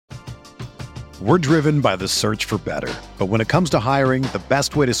We're driven by the search for better. But when it comes to hiring, the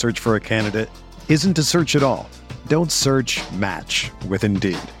best way to search for a candidate isn't to search at all. Don't search, match with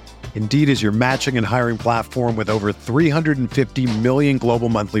Indeed. Indeed is your matching and hiring platform with over 350 million global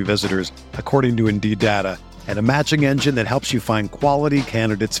monthly visitors, according to Indeed data, and a matching engine that helps you find quality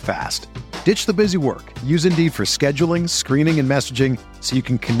candidates fast. Ditch the busy work. Use Indeed for scheduling, screening, and messaging so you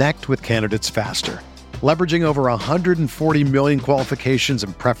can connect with candidates faster. Leveraging over 140 million qualifications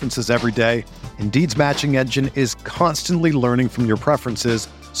and preferences every day, Indeed's matching engine is constantly learning from your preferences,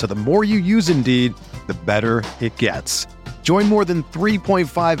 so the more you use Indeed, the better it gets. Join more than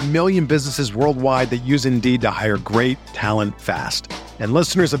 3.5 million businesses worldwide that use Indeed to hire great talent fast. And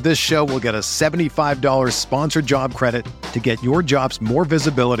listeners of this show will get a $75 sponsored job credit to get your jobs more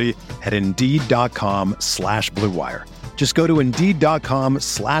visibility at Indeed.com/Blue Wire. Just go to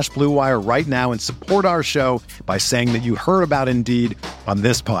Indeed.com/Blue Wire right now and support our show by saying that you heard about Indeed on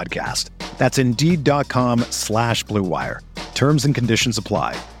this podcast. That's Indeed.com/Blue Wire. Terms and conditions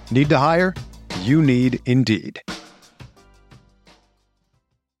apply. Need to hire? You need Indeed.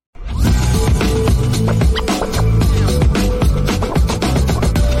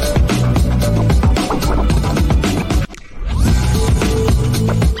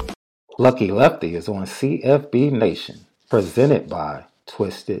 Lucky Lefty is on CFB Nation, presented by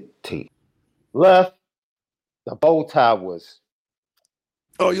Twisted Tea. Left, the bow tie was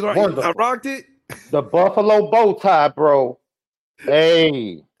wonderful. I rocked it. The Buffalo bow tie, bro.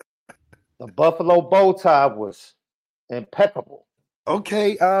 Hey, the Buffalo bow tie was impeccable.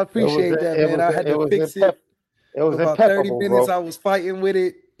 Okay, I appreciate that, man. I had to fix it. It was about impeccable, 30 minutes, bro. I was fighting with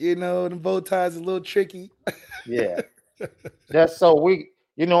it. You know, the bow tie's a little tricky. Yeah. That's so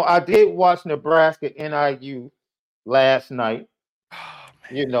I did watch Nebraska NIU last night.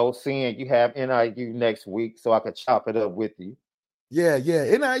 Seeing you have NIU next week, so I could chop it up with you. Yeah.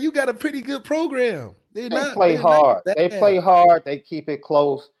 NIU got a pretty good program. They play hard. They play hard. They keep it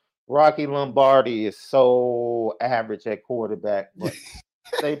close. Rocky Lombardi is so average at quarterback, but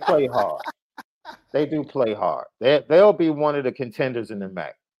they play hard. They do play hard. They'll be one of the contenders in the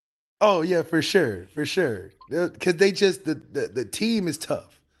MAC. Oh yeah, for sure. Because they just the team is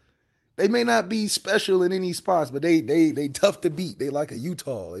tough. They may not be special in any spots, but they tough to beat. They like a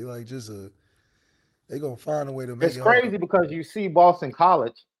Utah. They like they gonna find a way to make it. It's crazy because you see Boston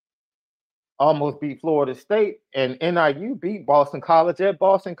College almost beat Florida State, and NIU beat Boston College at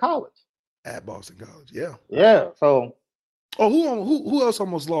Boston College. At Boston College, yeah. Yeah. So who else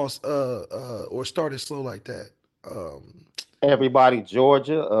almost lost or started slow like that? Everybody,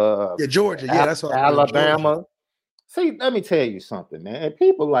 Georgia. Georgia. Yeah, that's what Alabama. Georgia. See, let me tell you something, man. And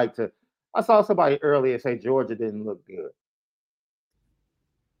people like to. I saw somebody earlier say Georgia didn't look good.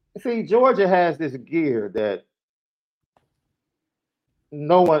 See, Georgia has this gear that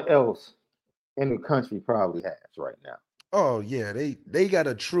no one else in the country probably has right now. Oh yeah, they got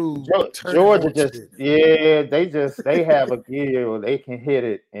a true Georgia they have a gear where they can hit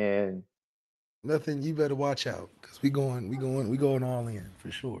it and nothing. You better watch out because we going all in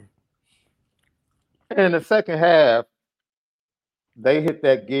for sure. And in the second half, they hit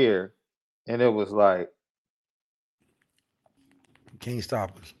that gear, and it was like, you can't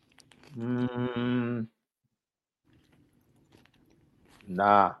stop us.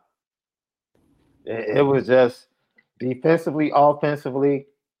 Nah. It was just defensively, offensively.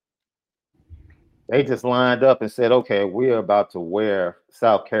 They just lined up and said, okay, we're about to wear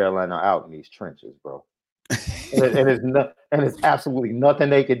South Carolina out in these trenches, bro. and it's absolutely nothing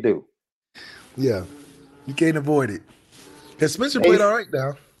they could do. Yeah. You can't avoid it. Because Spencer played all right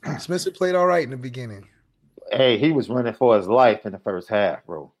now. Spencer played all right in the beginning. Hey, he was running for his life in the first half,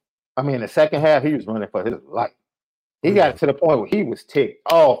 bro. I mean, the second half, he was running for his life. He got to the point where he was ticked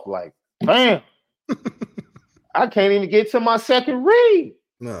off, like, bam. I can't even get to my second read.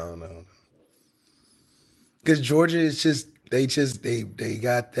 No. Because Georgia is they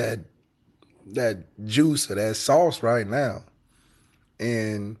got that juice or that sauce right now.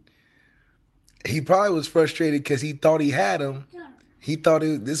 And he probably was frustrated because he thought he had him. He thought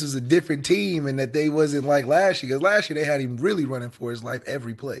this was a different team and that they wasn't like last year. Because last year they had him really running for his life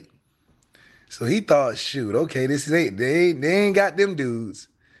every play. So he thought, shoot, okay, they ain't got them dudes.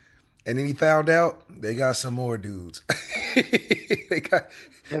 And then he found out they got some more dudes.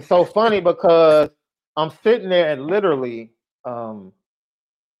 It's so funny because I'm sitting there and literally Vern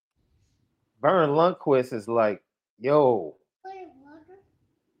Lundquist is like, yo,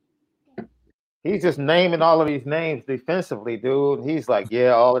 he's just naming all of these names defensively, dude. He's like,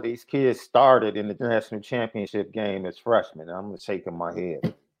 yeah, all of these kids started in the national championship game as freshmen. I'm shaking my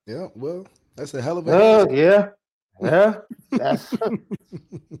head. Yeah, well, that's a hell of a yeah. That's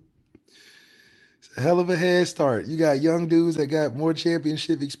It's a hell of a head start. You got young dudes that got more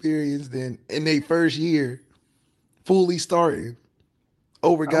championship experience than in their first year, fully starting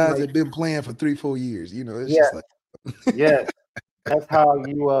over I'm guys like, that have been playing for 3-4 years. It's yeah, just like yes. That's how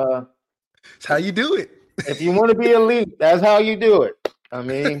you. it's how you do it. If you want to be elite, that's how you do it. I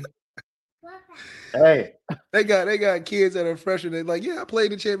mean, hey, They got kids that are freshmen. They're like, yeah, I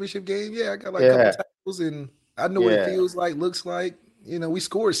played the championship game. Yeah, I got like a couple yeah, tackles, and I know what it yeah, feels like, looks like. We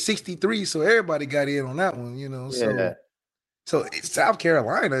scored 63, so everybody got in on that one. yeah, So it's South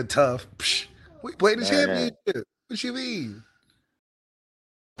Carolina tough. Psh, we played the man. championship. What you mean?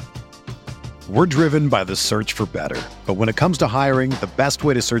 We're driven by the search for better. But when it comes to hiring, the best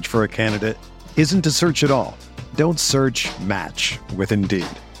way to search for a candidate isn't to search at all. Don't search, match with Indeed.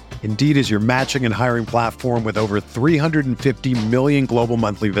 Indeed is your matching and hiring platform with over 350 million global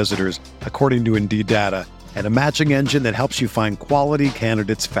monthly visitors, according to Indeed data, and a matching engine that helps you find quality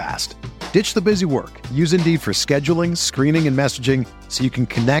candidates fast. Ditch the busy work. Use Indeed for scheduling, screening, and messaging so you can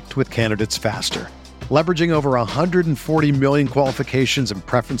connect with candidates faster. Leveraging over 140 million qualifications and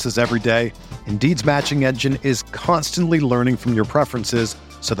preferences every day, Indeed's matching engine is constantly learning from your preferences,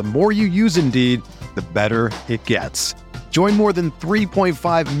 so the more you use Indeed, the better it gets. Join more than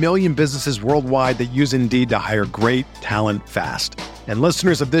 3.5 million businesses worldwide that use Indeed to hire great talent fast. And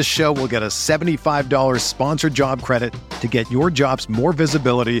listeners of this show will get a $75 sponsored job credit to get your jobs more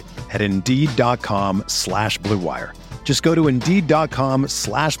visibility at Indeed.com/Blue Wire. Just go to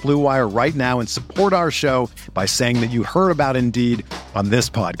Indeed.com/Blue Wire right now and support our show by saying that you heard about Indeed on this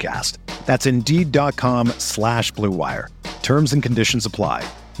podcast. That's Indeed.com/Blue Wire. Terms and conditions apply.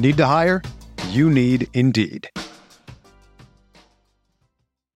 Need to hire? You need Indeed.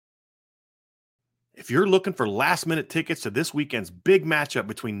 If you're looking for last-minute tickets to this weekend's big matchup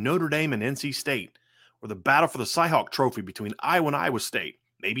between Notre Dame and NC State, or the battle for the Cy-Hawk Trophy between Iowa and Iowa State,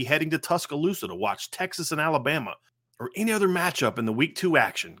 maybe heading to Tuscaloosa to watch Texas and Alabama, or any other matchup in the Week 2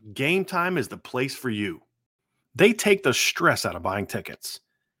 action, Game Time is the place for you. They take the stress out of buying tickets.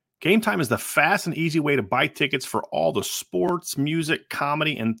 Game Time is the fast and easy way to buy tickets for all the sports, music,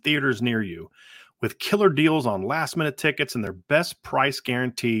 comedy, and theaters near you. With killer deals on last-minute tickets and their best price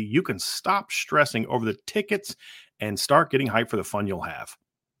guarantee, you can stop stressing over the tickets and start getting hyped for the fun you'll have.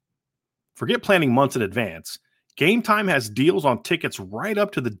 Forget planning months in advance. Game Time has deals on tickets right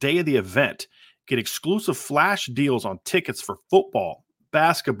up to the day of the event. Get exclusive flash deals on tickets for football,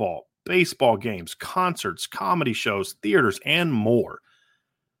 basketball, baseball games, concerts, comedy shows, theaters, and more.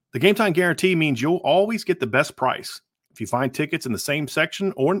 The Game Time guarantee means you'll always get the best price. If you find tickets in the same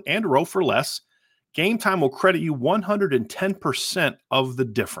section and row for less, Game Time will credit you 110% of the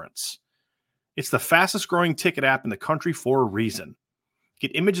difference. It's the fastest growing ticket app in the country for a reason.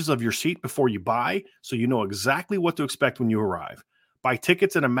 Get images of your seat before you buy so you know exactly what to expect when you arrive. Buy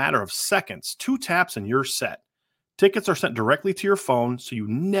tickets in a matter of seconds, 2 taps and you're set. Tickets are sent directly to your phone so you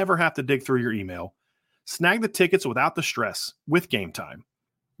never have to dig through your email. Snag the tickets without the stress with Game Time.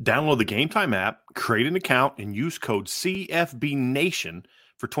 Download the Game Time app, create an account, and use code CFBNation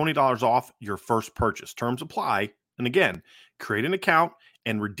for $20 off your first purchase. Terms apply. And again, create an account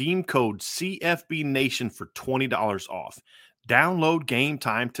and redeem code CFBNation for $20 off. Download Game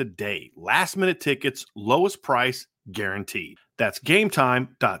Time today. Last minute tickets, lowest price guaranteed. That's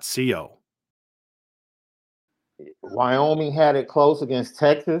gametime.co. Wyoming had it close against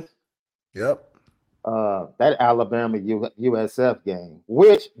Texas. Yep. That Alabama USF game,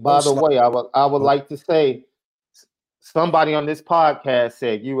 which, by the way, I would like to say, somebody on this podcast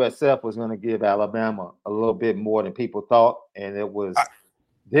said USF was going to give Alabama a little bit more than people thought, and it was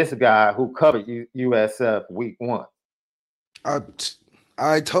this guy who covered USF week 1.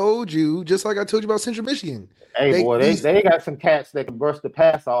 I told you, just like I told you about Central Michigan. Hey, they got some cats that can burst the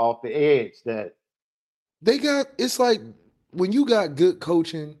pass off the edge. That they got. It's like when you got good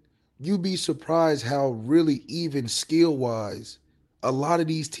coaching, you'd be surprised how really even skill wise a lot of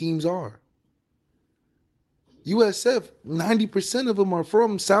these teams are. USF, 90% of them are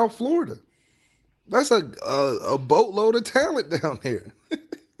from South Florida. That's a boatload of talent down there.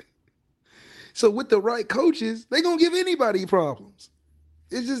 So with the right coaches, they're going to give anybody problems.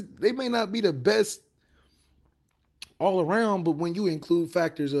 It's just they may not be the best all around, but when you include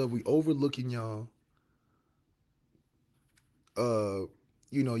factors of we overlooking y'all,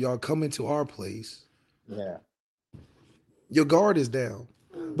 y'all come into our place. Yeah. Your guard is down.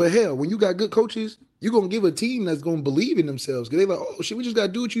 But hell, when you got good coaches, you're gonna give a team that's gonna believe in themselves. Because they're like, oh shit, we just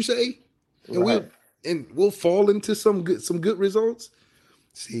gotta do what you say. And we'll fall into some good results.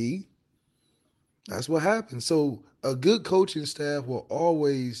 See, that's what happens. So a good coaching staff will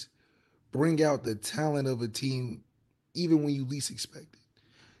always bring out the talent of a team, even when you least expect it.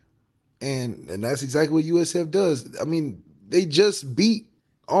 And that's exactly what USF does. I mean, they just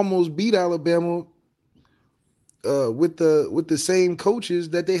almost beat Alabama with the same coaches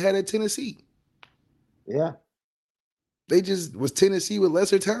that they had at Tennessee. Yeah. They just was Tennessee with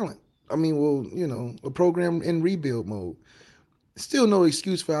lesser talent. I mean, well, a program in rebuild mode. Still no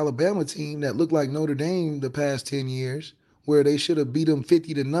excuse for Alabama team that looked like Notre Dame the past 10 years, where they should have beat them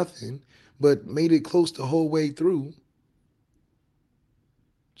 50-0, but made it close the whole way through.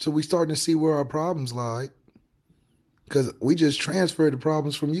 So we starting to see where our problems lie, because we just transferred the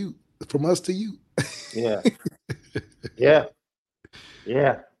problems from us to you. Yeah. Yeah.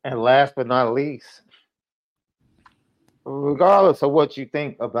 Yeah. And last but not least, regardless of what you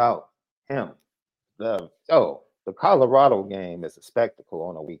think about him, the Colorado game is a spectacle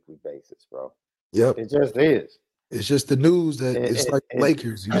on a weekly basis, bro. Yep. It just is. It's just the news that it's like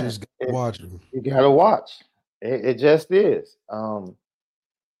Lakers. You just gotta watch them. You gotta watch. It just is.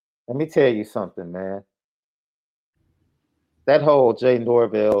 Let me tell you something, man. That whole Jay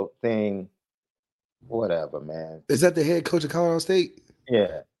Norvell thing, whatever, man. Is that the head coach of Colorado State?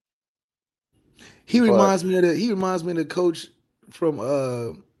 Yeah. He reminds me of the coach from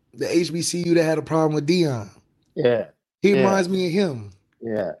the HBCU that had a problem with Dion. Yeah. He reminds me of him.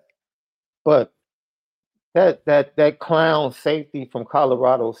 Yeah. But that clown safety from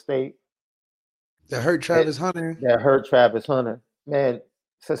Colorado State that hurt Travis Hunter. Man,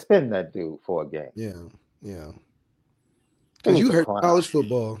 suspend that dude for a game. Yeah. Because you hurt college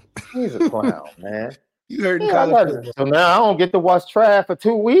football. He's a clown, man. You hurt college football. So now I don't get to watch Trav for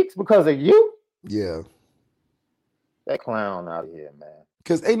 2 weeks because of you? Yeah. That clown out here, man.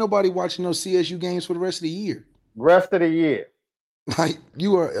 Because ain't nobody watching those CSU games for the rest of the year. Rest of the year. Like,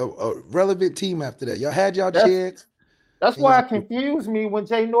 you are a relevant team after that. Y'all had y'all chance. That's why it confused me when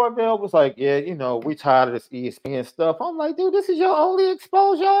Jay Norvell was like, yeah, we tired of this ESPN stuff. I'm like, dude, this is your only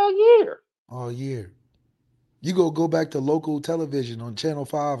exposure all year. All year. You go back to local television on Channel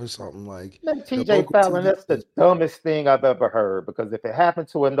 5 or something like. TJ Fallon, that's the dumbest thing I've ever heard, because if it happened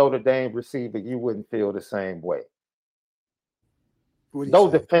to a Notre Dame receiver, you wouldn't feel the same way.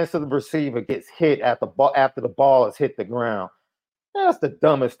 No defensive receiver gets hit after the ball has hit the ground. That's the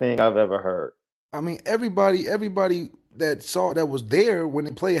dumbest thing I've ever heard. I mean, everybody that was there when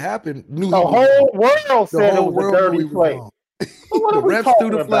the play happened knew the whole world said it was a dirty play. The refs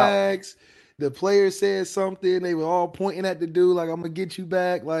threw the flags. The players said something. They were all pointing at the dude like, I'm going to get you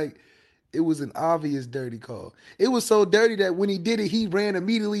back. Like, it was an obvious dirty call. It was so dirty that when he did it, he ran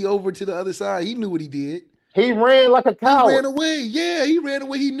immediately over to the other side. He knew what he did. He ran like a coward. He ran away. Yeah, he ran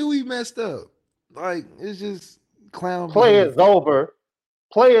away. He knew he messed up. Like, it's just clown. Play is over.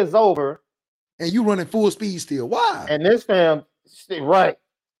 And you running full speed still. Why? And this fam, right.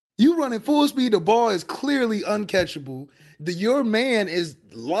 You running full speed. The ball is clearly uncatchable. Your man is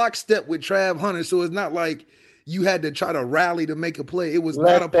lockstep with Trav Hunter, so it's not like you had to try to rally to make a play. It was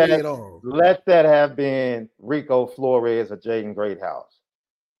not a play at all. Let that have been Rico Flores or Jaden Greathouse.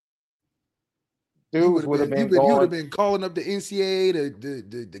 Dudes would have been you would have been calling up the NCAA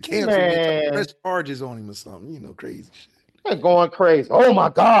to cancel and press charges on him or something. Crazy shit. They're going crazy. Oh my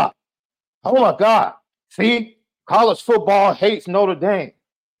God. See, college football hates Notre Dame.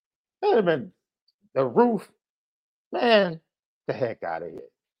 That would have been the roof. Man, the heck out of here.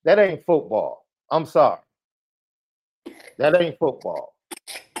 That ain't football. I'm sorry. That ain't football.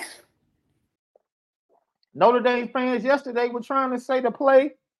 Notre Dame fans yesterday were trying to say the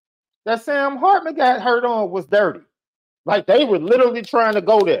play that Sam Hartman got hurt on was dirty. Like, they were literally trying to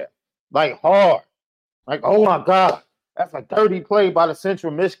go there. Like, hard. Like, oh my God. That's a dirty play by the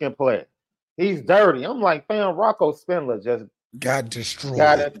Central Michigan player. He's dirty. I'm like, fam, Rocco Spindler just got destroyed.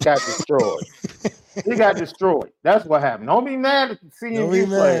 Got destroyed. He got destroyed. That's what happened. Don't be mad at the CMU Don't be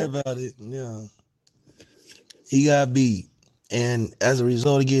mad about it. Yeah. He got beat. And as a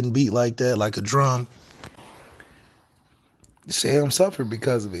result of getting beat like that, like a drum, Sam suffered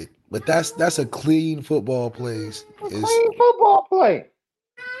because of it. But that's a clean football play. Clean football play.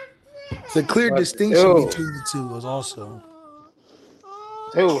 It's a clear distinction between the two was also.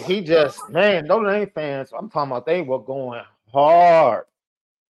 Dude, he just, man, Notre Dame fans, I'm talking about, they were going hard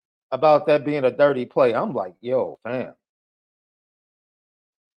about that being a dirty play. I'm like, yo, fam,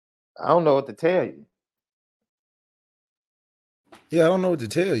 I don't know what to tell you. Yeah, I don't know what to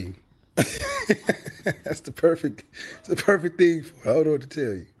tell you. That's the perfect thing for I don't know what to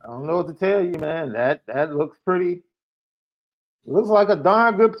tell you. I don't know what to tell you, man. That looks pretty. Looks like a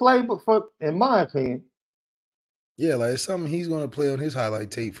darn good play, but in my opinion. Yeah, like it's something he's gonna play on his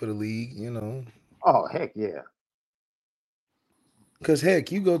highlight tape for the league, Oh, heck yeah. Because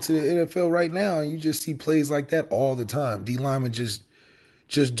heck, you go to the NFL right now and you just see plays like that all the time. D linemen just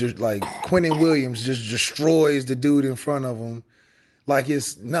just like Quentin Williams just destroys the dude in front of him like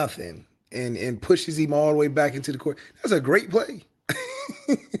it's nothing and pushes him all the way back into the court. That's a great play.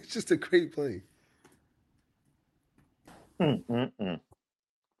 It's just a great play. Mm-mm-mm.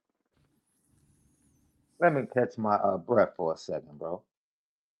 Let me catch my breath for a second, bro.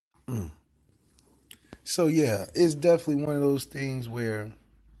 So yeah, it's definitely one of those things where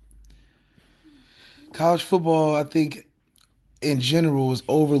college football, I think, in general, is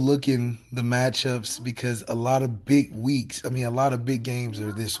overlooking the matchups because a lot of big weeks. I mean, a lot of big games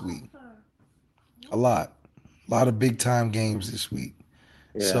are this week. A lot of big time games this week.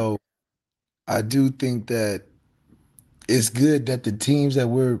 Yeah. So I do think that it's good that the teams that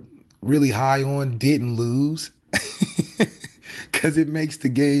we're really high on didn't lose because it makes the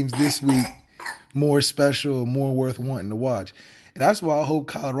games this week more special, more worth wanting to watch. And that's why I hope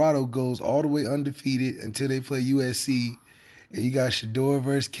Colorado goes all the way undefeated until they play USC. And you got Shador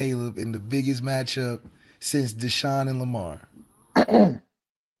versus Caleb in the biggest matchup since Deshaun and Lamar. And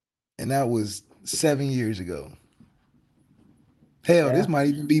that was 7 years ago. Hell, Yeah. this might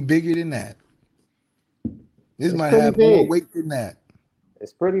even be bigger than that. This It's might pretty have more big. weight than that.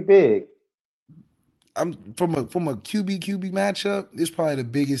 It's pretty big. I'm from a QB matchup. It's probably the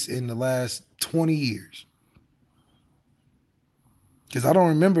biggest in the last 20 years. Because I don't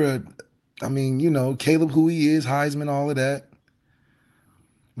remember. I mean, you know, Caleb, who he is, Heisman, all of that.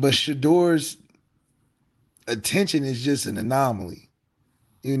 But Shador's attention is just an anomaly.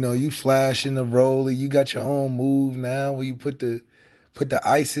 You know, you flash in the roller, you got your own move now where you put the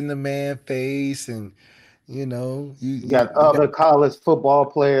ice in the man face, and you know, You got other college football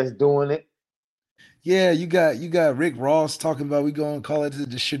players doing it. Yeah, you got Rick Ross talking about we gonna call it the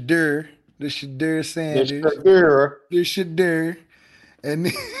Shadur Sanders. The Shadur. And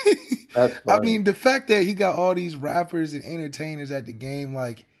That's I funny. mean, the fact that he got all these rappers and entertainers at the game,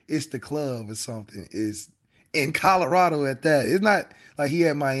 like it's the club or something, is in Colorado at that. It's not like he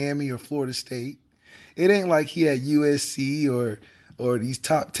had Miami or Florida State. It ain't like he had USC or these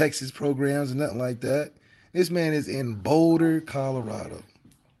top Texas programs or nothing like that. This man is in Boulder, Colorado.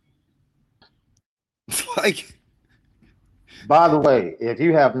 It's like, By the way, if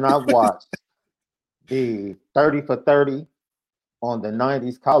you have not watched the 30 for 30 on the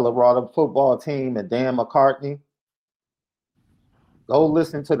 90s Colorado football team and Dan McCartney, go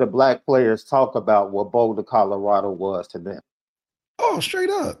listen to the black players talk about what Boulder, Colorado was to them. oh, straight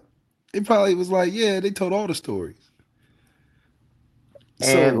up. It probably was like, yeah, they told all the stories.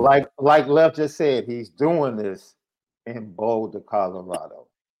 And So, like Left just said, he's doing this in Boulder, Colorado.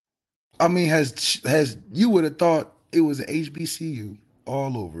 I mean, has you would have thought it was an HBCU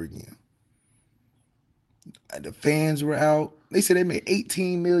all over again. The fans were out. They said they made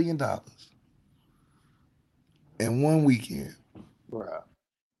 $18 million in one weekend. Bruh.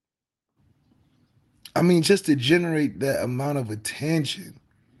 I mean, just to generate that amount of attention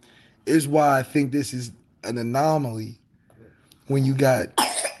is why I think this is an anomaly when you got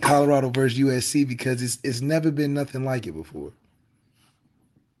Colorado versus USC, because it's never been nothing like it before.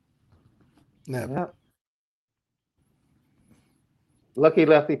 Never. Yep. Lucky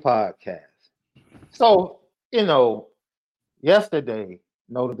Lefty podcast. So, you know, yesterday,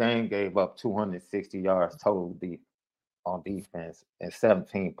 Notre Dame gave up 260 yards total on defense and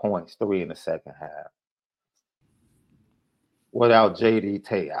 17 points, 3 in the second half, without J.D.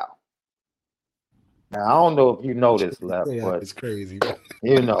 Te'o. Now, I don't know if you know this, Left, but it's crazy.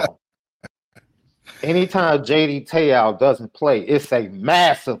 you know, anytime J.D. Te'o doesn't play, it's a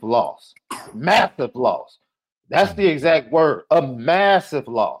massive loss. Massive loss. That's the exact word, a massive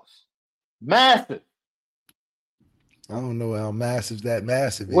loss. Massive. I don't know how massive that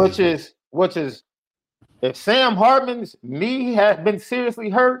massive is. Which is, if Sam Hartman's knee has been seriously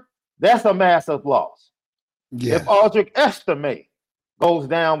hurt, that's a massive loss. Yeah. If Aldrich Estime goes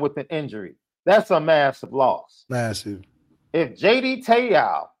down with an injury, that's a massive loss. Massive. If J.D.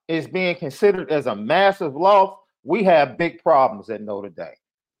 Te'o is being considered as a massive loss, we have big problems at Notre Dame.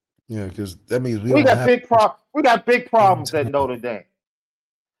 Yeah, because that means we got big problems at Notre Dame.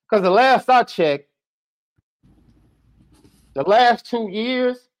 Because the last I checked, the last 2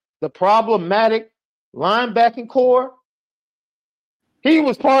 years, the problematic linebacking core, he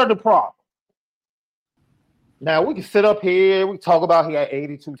was part of the problem. Now, we can sit up here, we talk about he had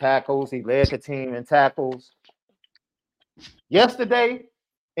 82 tackles, he led the team in tackles. Yesterday,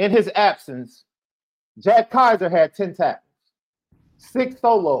 in his absence, Jack Kaiser had 10 tackles, 6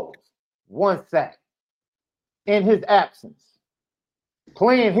 solos, 1 sack. In his absence,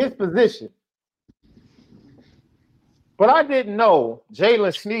 playing his position. But I didn't know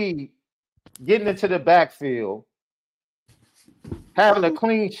Jalen Sneed getting into the backfield having a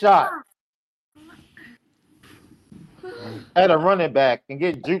clean shot at a running back and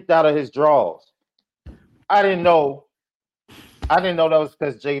getting juked out of his draws. I didn't know that was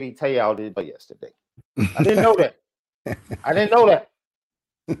because JD Te'o didn't play yesterday. I didn't know that. I didn't know that.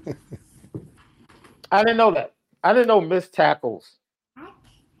 I didn't know missed tackles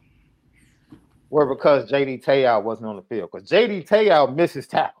were because JD Te'o wasn't on the field. Because JD Te'o misses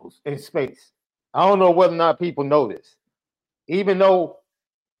tackles in space. I don't know whether or not people know this. Even though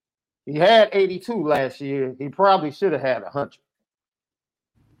he had 82 last year, he probably should have had 100.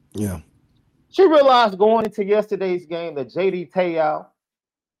 Yeah. She realized going into yesterday's game that JD Te'o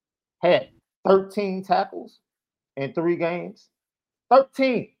had 13 tackles in 3 games.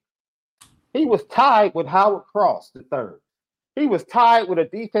 13. He was tied with Howard Cross III. He was tied with a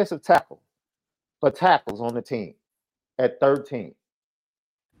defensive tackle for tackles on the team at 13.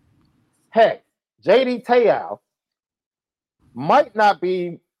 Heck, JD Te'o might not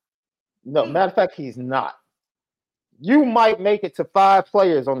be, no, matter of fact, he's not. You might make it to 5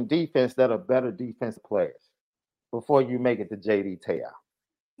 players on defense that are better defensive players before you make it to JD Te'o.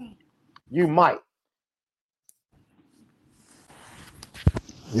 You might.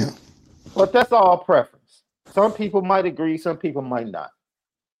 Yeah. But that's all preference. Some people might agree, some people might not.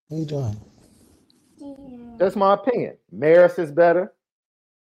 What are you doing? That's my opinion. Maris is better.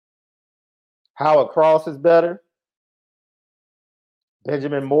 Howard Cross is better.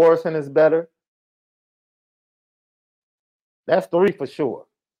 Benjamin Morrison is better. That's 3 for sure.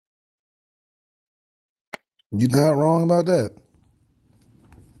 You're not wrong about that.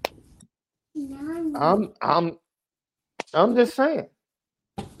 I'm just saying.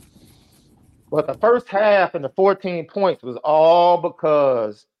 But the first half and the 14 points was all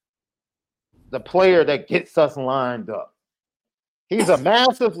because the player that gets us lined up. He's a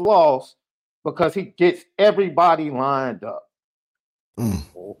massive loss because he gets everybody lined up.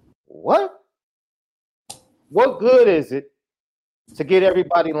 What? What good is it to get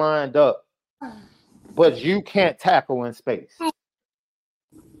everybody lined up, but you can't tackle in space?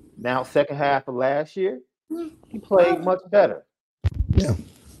 Now, second half of last year, he played much better. Yeah.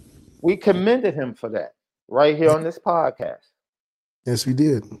 We commended him for that right here on this podcast. Yes, we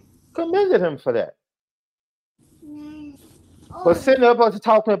did. Commended him for that. But sitting up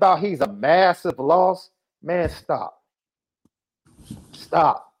talking about he's a massive loss, man, stop.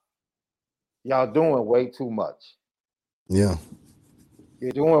 Stop. Y'all doing way too much. Yeah.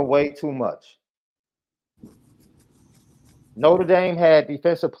 You're doing way too much. Notre Dame had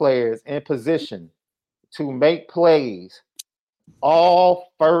defensive players in position to make plays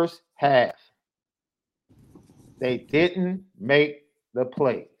all first half. They didn't make the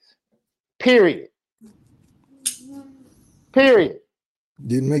plays. Period.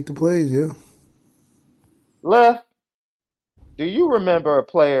 Didn't make the plays, yeah. Left, do you remember a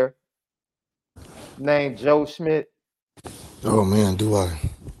player named Joe Schmidt? Oh, man, do I.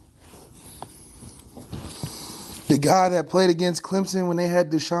 The guy that played against Clemson when they had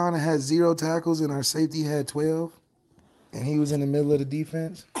Deshaun and had 0 tackles and our safety had 12, and he was in the middle of the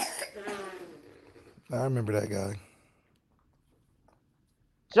defense. I remember that guy.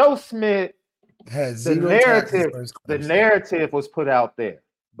 Joe Schmidt had the 0 narrative was put out there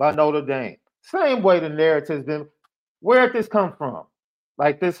by Notre Dame. Same way the narrative's been. Where did this come from?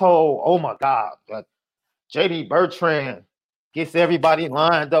 Like this whole, oh my God, J.D. Bertrand gets everybody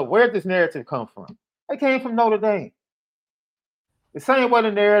lined up. Where did this narrative come from? It came from Notre Dame. The same way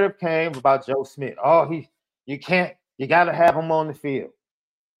the narrative came about Joe Schmidt. Oh, you got to have him on the field,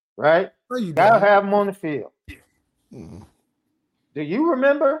 right? You got to have him on the field. Mm-hmm. Do you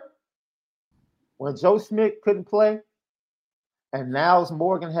remember when Joe Schmidt couldn't play and Niles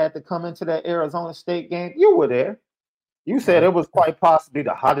Morgan had to come into that Arizona State game? You were there. You said it was quite possibly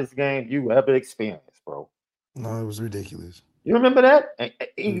the hottest game you ever experienced, bro. No, it was ridiculous. You remember that?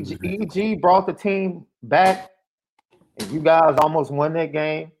 EG brought the team back, and you guys almost won that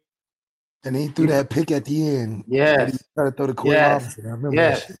game. And he threw that pick at the end. Yes. He tried to throw the court off. I remember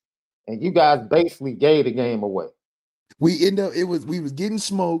that. And you guys basically gave the game away. We was getting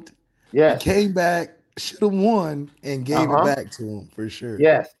smoked. Yes. We came back, should have won, and gave it back to him for sure.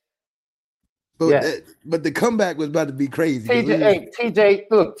 Yes. But the comeback was about to be crazy. TJ,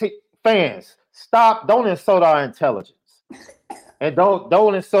 look, fans, stop! Don't insult our intelligence, and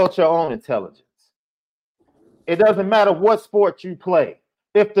don't insult your own intelligence. It doesn't matter what sport you play.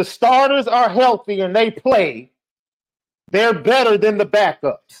 If the starters are healthy and they play, they're better than the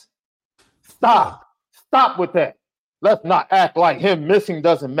backups. Stop with that. Let's not act like him missing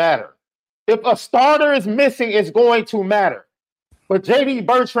doesn't matter. If a starter is missing, it's going to matter. But J.D.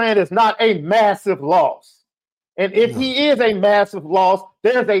 Bertrand is not a massive loss. And if he is a massive loss,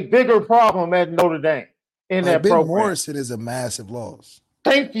 there's a bigger problem at Notre Dame in that Ben program. Morrison is a massive loss.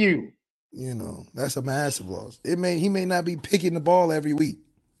 Thank you. You know, that's a massive loss. He may not be picking the ball every week,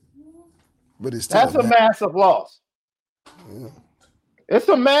 but it's still that's a massive loss. Yeah. It's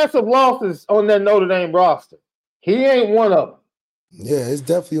some massive losses on that Notre Dame roster. He ain't one of them. Yeah, it's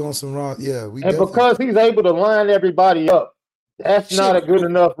definitely on some wrong. Yeah, because he's able to line everybody up, that's not a good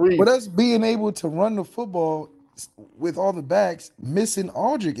enough reason. But us being able to run the football with all the backs, missing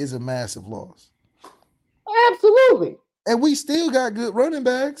Aldrich is a massive loss. Absolutely. And we still got good running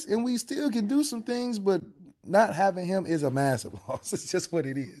backs, and we still can do some things, but not having him is a massive loss. It's just what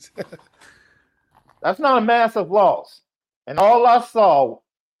it is. That's not a massive loss. And all I saw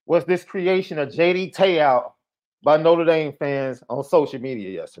was this creation of JD Teout by Notre Dame fans on social media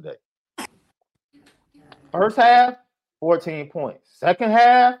yesterday. First half, 14 points. Second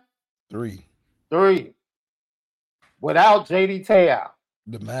half, 3. Without JD Teout.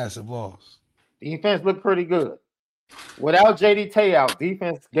 The massive loss. Defense looked pretty good. Without JD Teout,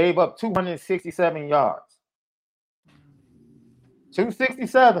 defense gave up 267 yards.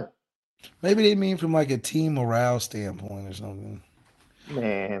 267. Maybe they mean from like a team morale standpoint or something.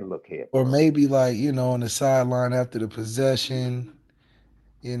 Man, look here. Or maybe like, on the sideline after the possession,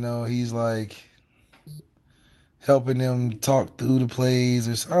 he's like helping them talk through the plays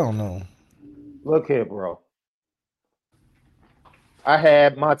or I don't know. Look here, bro. I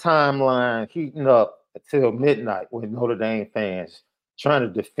had my timeline heating up until midnight with Notre Dame fans trying to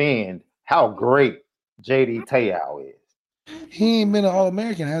defend how great JD Teout is. He ain't been an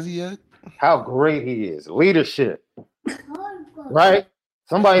All-American, has he yet? How great he is. Leadership. Right?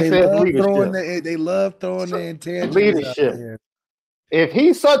 Somebody says leadership. They love throwing the intangibles. Leadership. If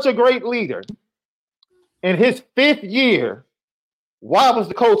he's such a great leader, in his 5th year, why was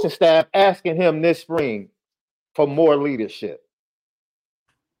the coaching staff asking him this spring for more leadership?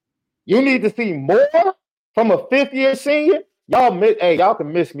 You need to see more from a 5th-year senior? Y'all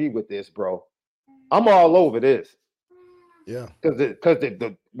can miss me with this, bro. I'm all over this. Yeah. Because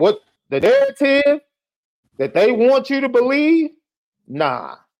the narrative that they want you to believe,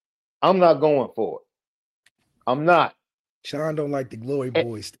 nah, I'm not going for it. I'm not. Sean don't like the glory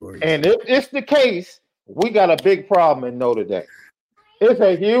boy stories. And if it's the case, we got a big problem in Notre Dame. It's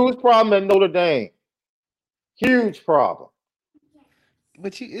a huge problem in Notre Dame. Huge problem.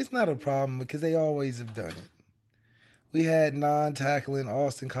 But it's not a problem because they always have done it. We had non-tackling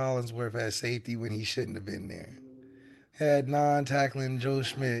Austin Collinsworth at safety when he shouldn't have been there. Had non-tackling Joe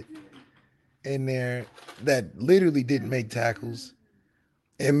Schmidt in there that literally didn't make tackles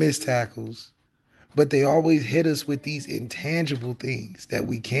and missed tackles. But they always hit us with these intangible things that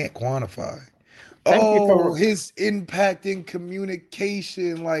we can't quantify. His impact in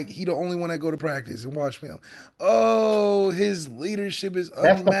communication, like he the only one that go to practice and watch film. His leadership is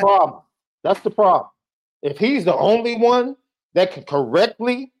unmatched. That's the problem. If he's the only one that can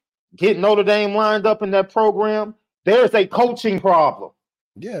correctly get Notre Dame lined up in that program, there's a coaching problem.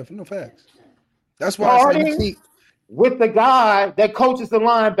 Yeah, no facts. That's why I say with the guy that coaches the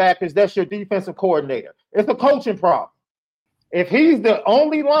linebackers, that's your defensive coordinator. It's a coaching problem. If he's the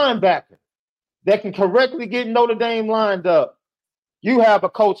only linebacker that can correctly get Notre Dame lined up, you have a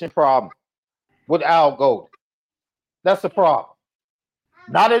coaching problem with Al Golden. That's the problem.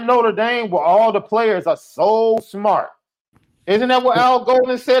 Not at Notre Dame where all the players are so smart. Isn't that what Al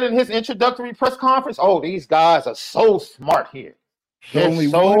Golden said in his introductory press conference? Oh, these guys are so smart here. They're only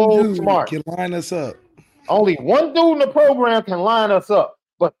so one dude smart. Can line us up. Only one dude in the program can line us up.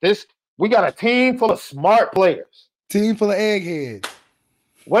 But we got a team full of smart players. Team full of eggheads.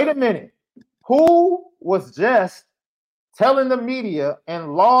 Wait a minute. Who was just telling the media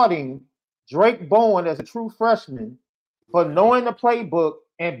and lauding Drake Bowen as a true freshman for knowing the playbook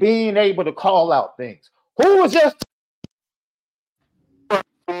and being able to call out things? Who was just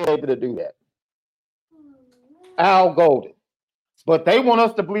able to do that? Al Golden. But they want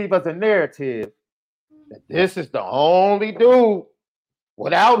us to believe as a narrative that this is the only dude.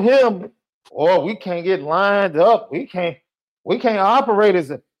 Without him, we can't get lined up. We can't operate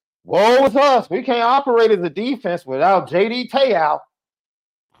as a woe is us. We can't operate as a defense without JD Teout.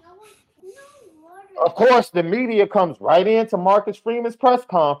 Of course, the media comes right into Marcus Freeman's press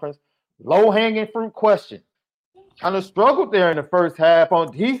conference. Low-hanging fruit question. Kind of struggled there in the first half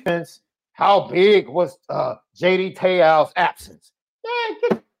on defense. How big was JD Teout's absence?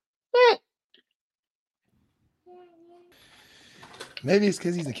 Maybe it's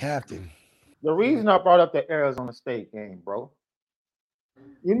because he's a captain. The reason I brought up the Arizona State game, bro,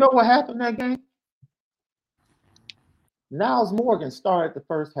 you know what happened in that game? Niles Morgan started the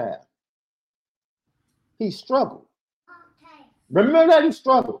first half. he struggled. Remember that he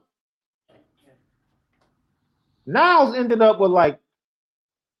struggled. Niles ended up with like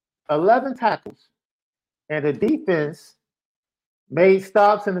 11 tackles, and the defense made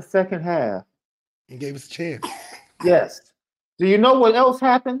stops in the second half. He gave us a chance. Yes. Do you know what else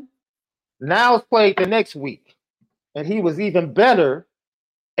happened? Niles played the next week, and he was even better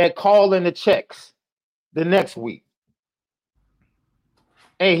at calling the checks the next week.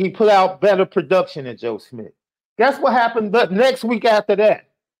 And he put out better production than Joe Smith. Guess what happened the next week after that?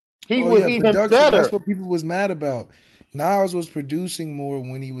 He was even better. That's what people was mad about. Niles was producing more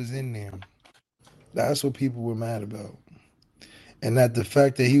when he was in there. That's what people were mad about. And that the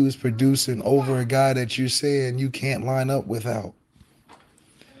fact that he was producing over a guy that you're saying you can't line up without.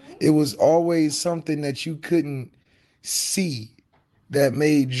 It was always something that you couldn't see that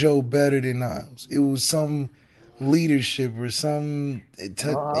made Joe better than Niles. It was some leadership or some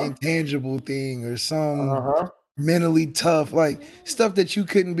intangible thing or some mentally tough, like stuff that you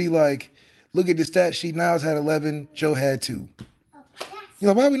couldn't be like, look at the stat sheet. Niles had 11, Joe had 2. You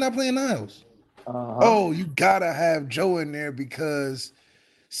know, why are we not playing Niles? Oh, you gotta have Joe in there because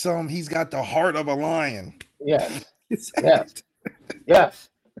he's got the heart of a lion. Yes. Yes. Yes.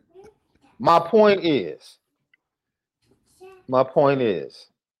 My point is,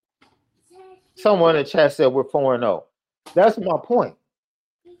 someone in the chat said we're 4-0. That's my point.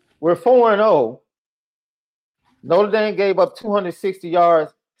 We're 4-0. Notre Dame gave up 260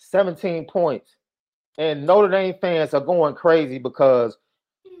 yards, 17 points. And Notre Dame fans are going crazy because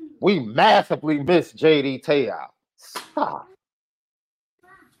we massively missed J.D. Te'o. Stop.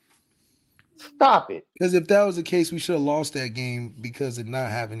 Stop it. Because if that was the case, we should have lost that game because of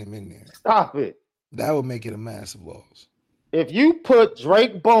not having him in there. Stop it. That would make it a massive loss. If you put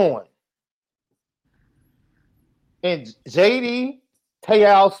Drake Bowen in J.D.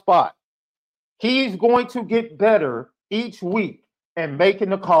 Te'o's spot, he's going to get better each week and making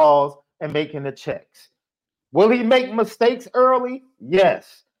the calls and making the checks. Will he make mistakes early?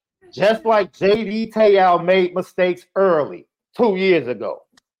 Yes. Just like J.D. Te'o made mistakes early 2 years ago.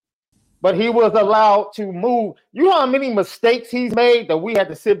 But he was allowed to move. You know how many mistakes he's made that we had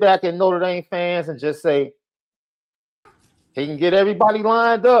to sit back as Notre Dame fans and just say, he can get everybody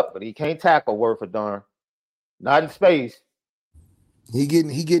lined up, but he can't tackle worth a darn. Not in space. He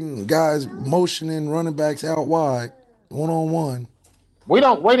getting guys motioning running backs out wide, one-on-one. Wait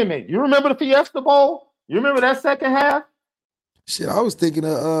a minute. You remember the Fiesta Bowl? You remember that second half? Shit, I was thinking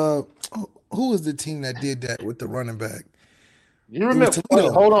of who was the team that did that with the running back? You remember?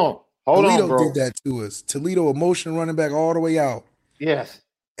 Toledo. Hold on, Toledo bro. did that to us. Toledo, a motion running back all the way out. Yes.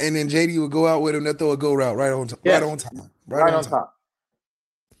 And then JD would go out with him. They'll throw a go route right on time. Right on time.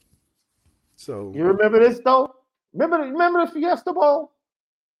 So you remember this though? Remember the Fiesta Bowl?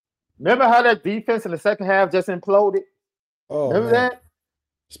 Remember how that defense in the second half just imploded? Oh, remember man. that?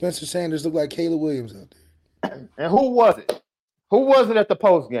 Spencer Sanders looked like Caleb Williams out there. And who was it? Who was it at the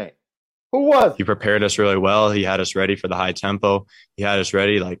post game? Who was it? He prepared us really well. He had us ready for the high tempo. He had us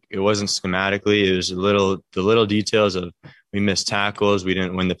ready. Like, it wasn't schematically. It was the little details of we missed tackles. We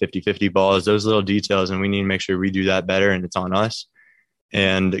didn't win the 50-50 balls, those little details. And we need to make sure we do that better. And it's on us.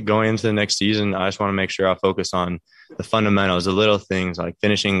 And going into the next season, I just want to make sure I focus on the fundamentals, the little things like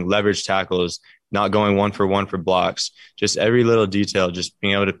finishing leverage tackles, not going 1-for-1 for blocks, just every little detail, just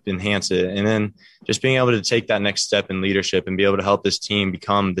being able to enhance it. And then just being able to take that next step in leadership and be able to help this team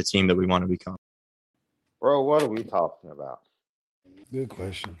become the team that we want to become. Bro, what are we talking about? Good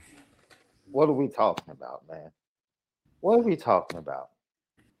question. What are we talking about, man? What are we talking about?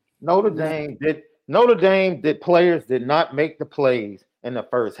 Notre Dame players did not make the plays in the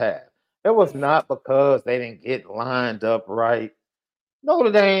first half. It was not because they didn't get lined up right.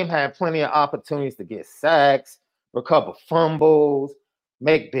 Notre Dame had plenty of opportunities to get sacks, recover fumbles,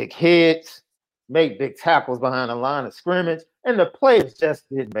 make big hits, make big tackles behind the line of scrimmage, and the players just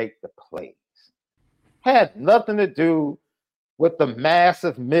didn't make the plays. Had nothing to do with the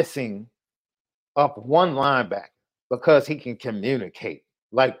massive missing of one linebacker because he can communicate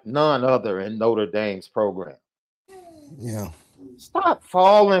like none other in Notre Dame's program. Yeah. Stop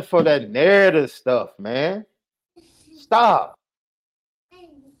falling for that narrative stuff, man. Stop.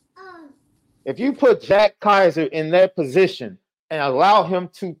 If you put Jack Kaiser in that position and allow him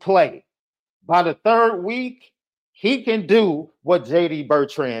to play, by the third week, he can do what J.D.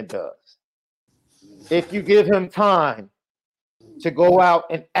 Bertrand does. If you give him time to go out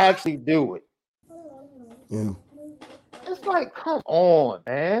and actually do it. Yeah. It's like, come on,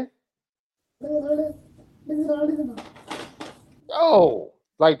 man. Yo,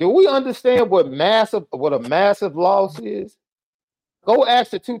 like, do we understand what a massive loss is? Go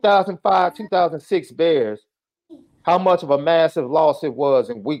ask the 2005, 2006 Bears how much of a massive loss it was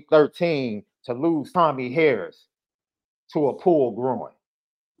in week 13 to lose Tommy Harris to a pulled groin.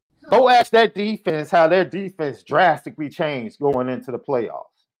 Go ask that defense how their defense drastically changed going into the playoffs.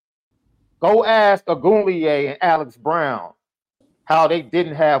 Go ask Agulier and Alex Brown how they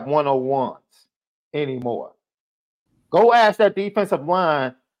didn't have 101s anymore. Go ask that defensive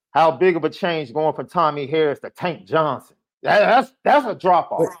line how big of a change going from Tommy Harris to Tank Johnson. That's a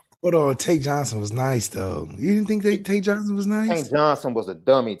drop off. Hold on, Tank Johnson was nice though. You didn't think Tank Johnson was nice? Tank Johnson was a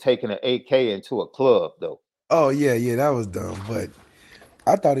dummy taking an AK into a club though. Oh yeah, that was dumb. But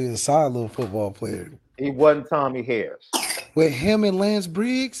I thought he was a solid little football player. He wasn't Tommy Harris. With him and Lance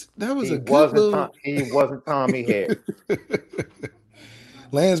Briggs, that was he wasn't Tommy Harris.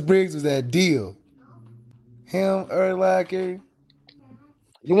 Lance Briggs was that deal. Him, Urlacher.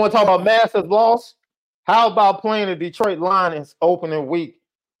 You want to talk about massive loss? How about playing the Detroit Lions opening week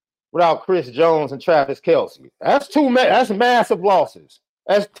without Chris Jones and Travis Kelce? That's massive losses.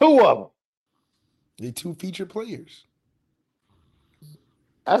 That's two of them. The two featured players.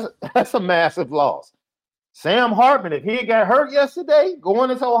 That's a massive loss. Sam Hartman, if he got hurt yesterday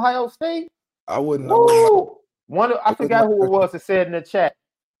going into Ohio State, I wouldn't. I forgot who it was that said in the chat.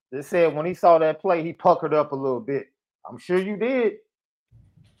 That said when he saw that play, he puckered up a little bit. I'm sure you did.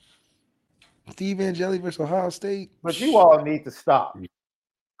 Steve Angeli versus Ohio State. But you all need to stop.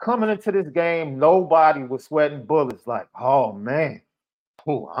 Coming into this game, nobody was sweating bullets like, oh, man.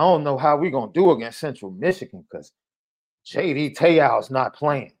 I don't know how we're going to do against Central Michigan because J.D. Teau's not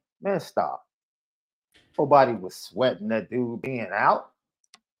playing. Man, stop. Nobody was sweating that dude being out.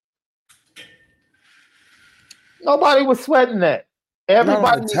 Nobody was sweating that.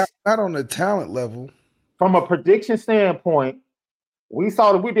 Everybody not on the talent level. From a prediction standpoint, we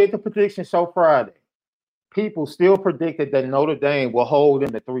saw that we did the prediction show Friday. People still predicted that Notre Dame will hold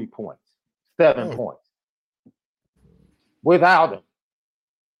him to 3 points, 7 points. Without him.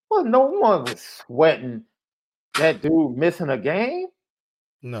 Well, no one was sweating that dude missing a game.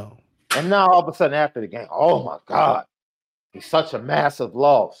 No. And now all of a sudden after the game, oh my God, he's such a massive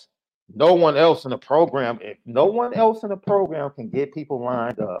loss. No one else in the program, if no one else in the program can get people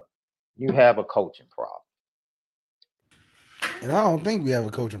lined up, you have a coaching problem. And I don't think we have a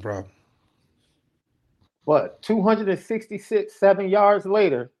coaching problem. But 267 yards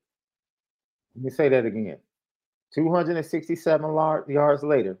later, let me say that again. 267 yards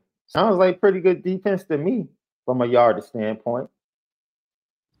later. Sounds like pretty good defense to me from a yardage standpoint.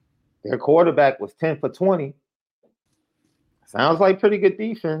 Their quarterback was 10 for 20. Sounds like pretty good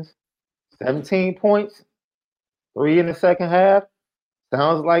defense. 17 points, 3 in the second half.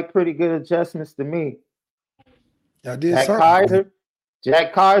 Sounds like pretty good adjustments to me.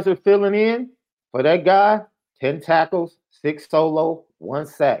 Jack Kaiser filling in for that guy. 10 tackles, 6 solo, 1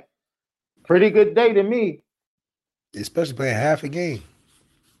 sack. Pretty good day to me. Especially playing half a game.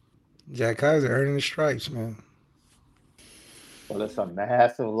 Jack Kaiser earning the stripes, man. Well, it's a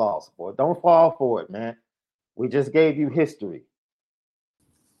massive loss, boy. Don't fall for it, man. We just gave you history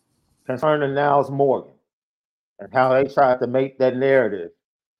concerning Niles Morgan and how they tried to make that narrative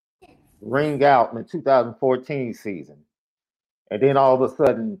ring out in the 2014 season. And then all of a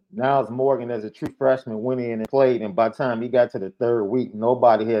sudden, Niles Morgan, as a true freshman, went in and played. And by the time he got to the third week, no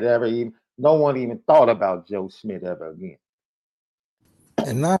one even thought about Joe Schmidt ever again.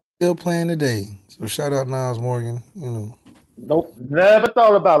 And now still playing today. So shout out Niles Morgan, Nope, never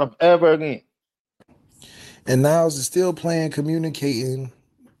thought about him ever again. And Niles is still playing, communicating.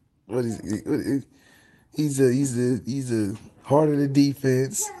 He's a heart of the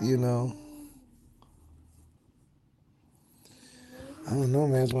defense, I don't know,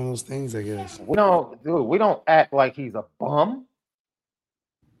 man. It's one of those things, I guess. We don't act like he's a bum.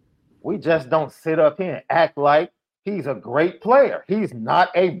 We just don't sit up here and act like he's a great player. He's not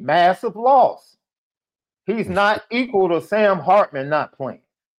a massive loss. He's not equal to Sam Hartman not playing.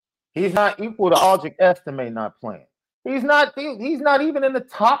 He's not equal to Aldrich Estime not playing. He's not even in the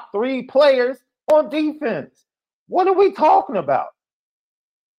top 3 players on defense. What are we talking about?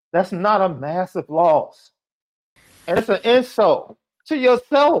 That's not a massive loss. And it's an insult to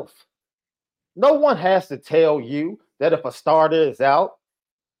yourself. No one has to tell you that if a starter is out,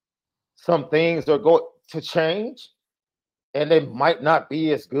 some things are going to change and they might not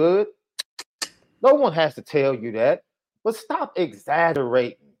be as good. No one has to tell you that. But stop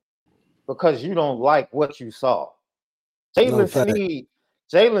exaggerating because you don't like what you saw. Jalen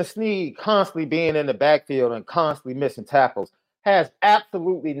Sneed constantly being in the backfield and constantly missing tackles has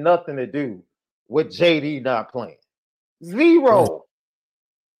absolutely nothing to do with JD not playing. Zero.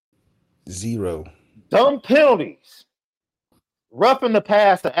 Dumb penalties. roughing the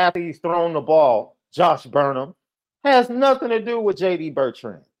passer after he's thrown the ball, Josh Burnham, has nothing to do with J.D.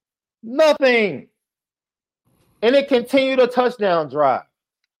 Bertrand. Nothing. And it continued a touchdown drive.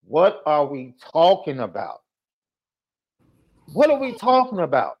 What are we talking about? What are we talking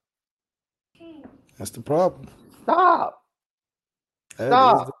about? That's the problem. Stop. That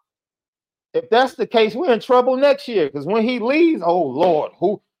is the- If that's the case, we're in trouble next year. Because when he leaves, oh Lord,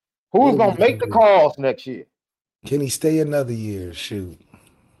 who's gonna make the calls next year? Can he stay another year? Shoot.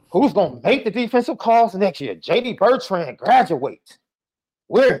 Who's gonna make the defensive calls next year? J.D. Bertrand graduates.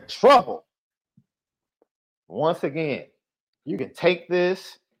 We're in trouble. Once again, you can take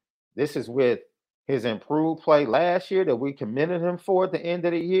this. This is with his improved play last year that we commended him for at the end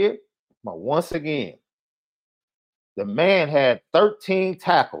of the year. But once again, the man had 13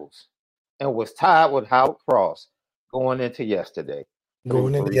 tackles and was tied with Howard Cross going into yesterday.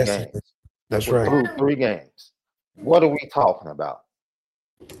 Going into yesterday. Games. That's right. Through 3 games. What are we talking about?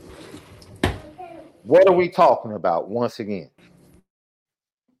 What are we talking about once again?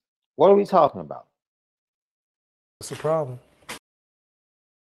 What are we talking about? What's the problem?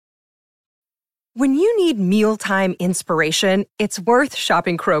 When you need mealtime inspiration, it's worth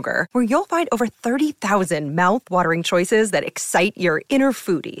shopping Kroger, where you'll find over 30,000 mouth-watering choices that excite your inner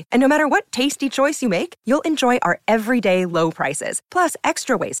foodie. And no matter what tasty choice you make, you'll enjoy our everyday low prices, plus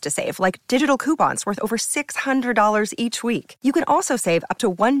extra ways to save, like digital coupons worth over $600 each week. You can also save up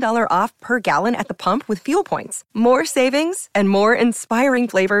to $1 off per gallon at the pump with fuel points. More savings and more inspiring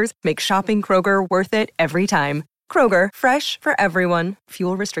flavors make shopping Kroger worth it every time. Kroger, fresh for everyone.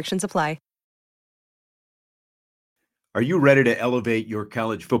 Fuel restrictions apply. Are you ready to elevate your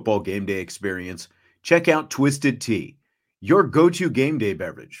college football game day experience? Check out Twisted Tea, your go-to game day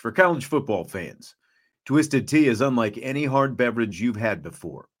beverage for college football fans. Twisted Tea is unlike any hard beverage you've had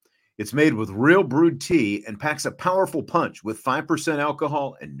before. It's made with real brewed tea and packs a powerful punch with 5%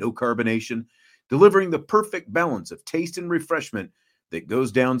 alcohol and no carbonation, delivering the perfect balance of taste and refreshment that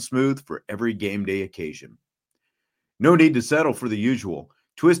goes down smooth for every game day occasion. No need to settle for the usual.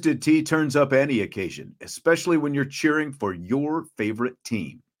 Twisted Tea turns up any occasion, especially when you're cheering for your favorite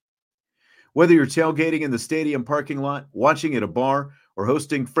team. Whether you're tailgating in the stadium parking lot, watching at a bar, or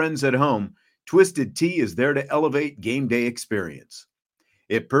hosting friends at home, Twisted Tea is there to elevate game day experience.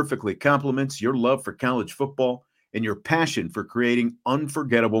 It perfectly complements your love for college football and your passion for creating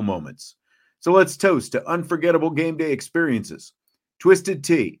unforgettable moments. So let's toast to unforgettable game day experiences. Twisted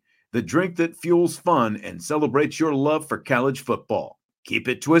Tea, the drink that fuels fun and celebrates your love for college football. Keep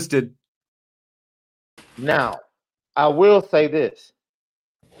it twisted. Now, I will say this.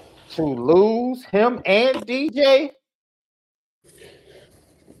 To lose him and DJ,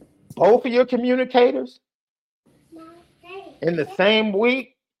 both of your communicators, in the same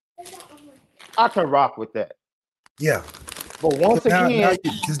week, I can rock with that. Yeah. But once again,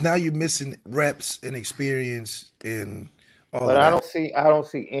 because now you're missing reps and experience and all but of I that. don't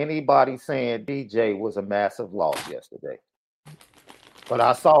see anybody saying DJ was a massive loss yesterday. But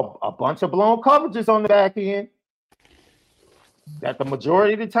I saw a bunch of blown coverages on the back end that the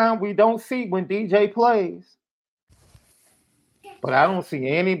majority of the time we don't see when DJ plays. But I don't see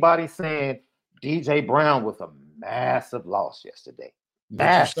anybody saying DJ Brown was a massive loss yesterday.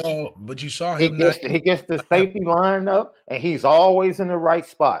 But you saw him. He gets the safety line up, and he's always in the right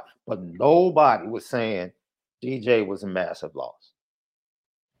spot. But nobody was saying DJ was a massive loss.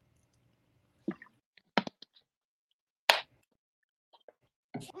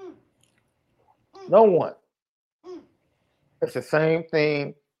 No one. It's the same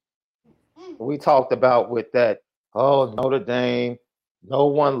thing we talked about with that. Oh, Notre Dame, no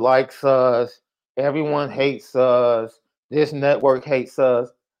one likes us. Everyone hates us. This network hates us.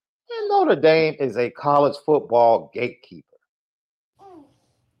 And Notre Dame is a college football gatekeeper.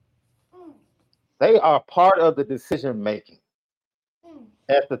 They are part of the decision making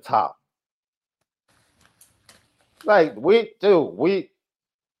at the top. Like what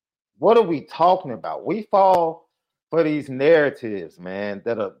are we talking about? We fall for these narratives, man,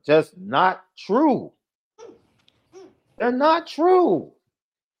 that are just not true. They're not true.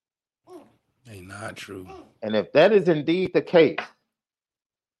 They're not true. And if that is indeed the case,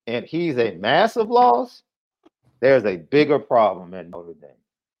 and he's a massive loss, there's a bigger problem at Notre Dame.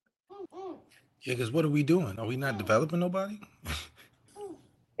 Yeah, because what are we doing? Are we not developing nobody?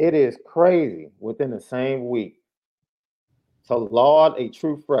 It is crazy within the same week to laud a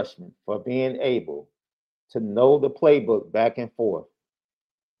true freshman for being able to know the playbook back and forth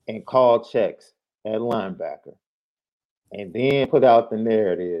and call checks at linebacker, and then put out the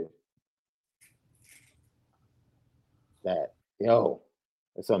narrative that,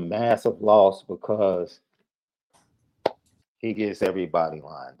 it's a massive loss because he gets everybody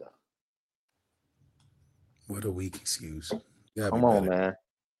lined up. What a weak excuse. Come on, man.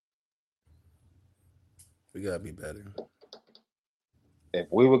 We gotta be better. If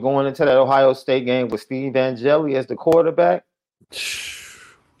we were going into that Ohio State game with Steve Angeli as the quarterback,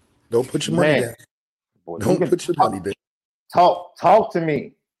 don't put your money down. Boy, don't put your money down. Talk to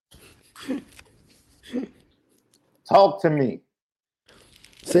me. Talk to me.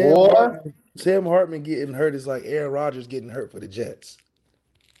 Sam Hartman getting hurt is like Aaron Rodgers getting hurt for the Jets.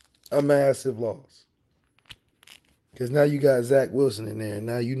 A massive loss. Because now you got Zach Wilson in there, and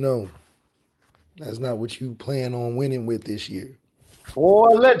now you know that's not what you plan on winning with this year. Boy,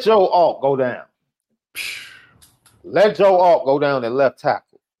 let Joe Alt go down. Let Joe Alt go down at left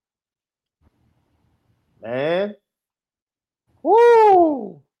tackle. Man.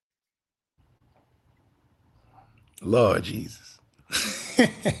 Woo! Lord Jesus.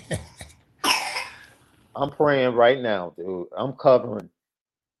 I'm praying right now, dude. I'm covering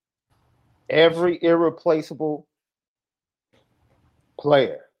every irreplaceable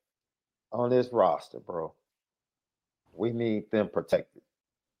player on this roster, bro. We need them protected.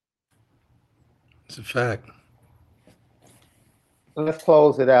 It's a fact. Let's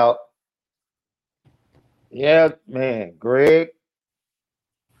close it out. Yeah, man. Greg,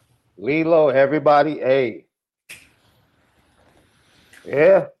 Lilo, everybody, hey.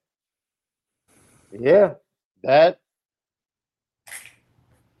 Yeah. Yeah. That,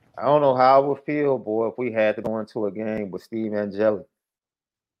 I don't know how I would feel, boy, if we had to go into a game with Steve Angeli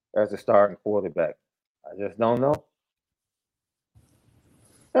as a starting quarterback. I just don't know.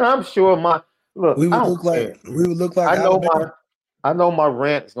 And I'm sure we would look like I know my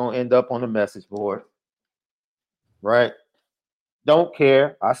rant is gonna end up on the message board. Right? Don't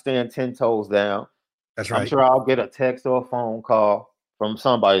care. I stand 10 toes down. That's right. I'm sure I'll get a text or a phone call from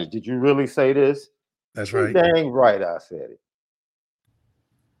somebody. Did you really say this? That's right. Dang right I said it.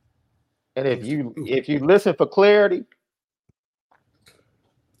 And if you listen for clarity,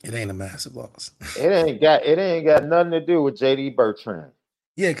 it ain't a massive loss. it ain't got nothing to do with JD Bertrand.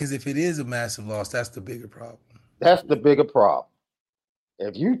 Yeah, because if it is a massive loss, that's the bigger problem. That's the bigger problem.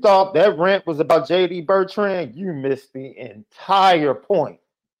 If you thought that rant was about JD Bertrand, you missed the entire point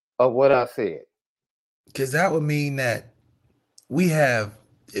of what I said. Because that would mean that we have,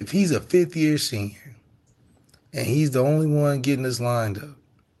 if he's a fifth-year senior and he's the only one getting us lined up,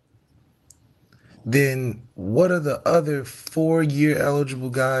 then what are the other 4-year eligible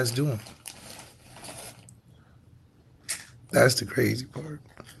guys doing? That's the crazy part.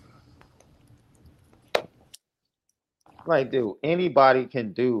 Like, dude, anybody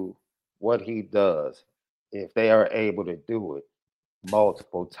can do what he does if they are able to do it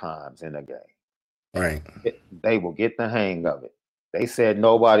multiple times in a game. Right. They will get the hang of it. They said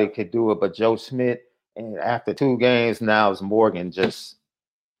nobody could do it but Joe Smith, and after 2 games, now it's Morgan just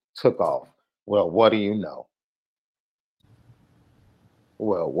took off. Well, what do you know?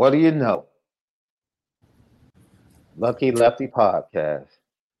 Well, what do you know? Lucky Lefty Podcast.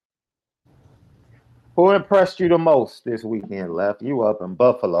 Who impressed you the most this weekend, Left? You up in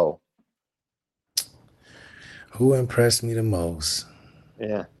Buffalo. Who impressed me the most?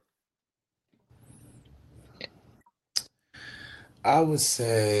 Yeah. I would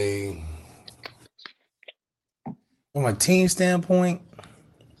say, from a team standpoint,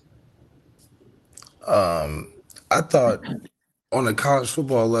 I thought on a college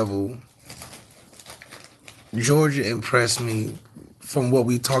football level, Georgia impressed me from what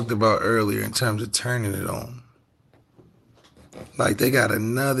we talked about earlier in terms of turning it on. Like, they got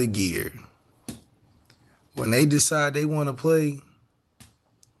another gear. When they decide they want to play,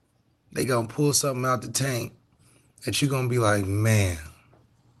 they going to pull something out the tank that you're going to be like, man.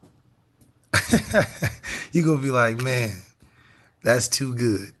 You're going to be like, man, that's too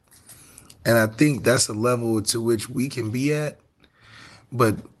good. And I think that's a level to which we can be at.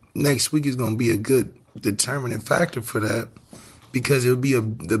 But next week is going to be a good determining factor for that, because it'll be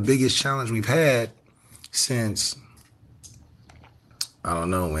the biggest challenge we've had since I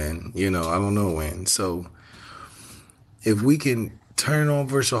don't know when. So if we can turn on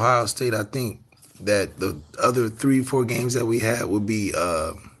versus Ohio State, I think that the other 3-4 games that we had would be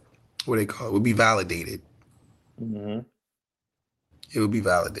would be validated. Mm-hmm. It would be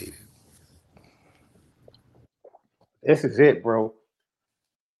validated. This is it, bro.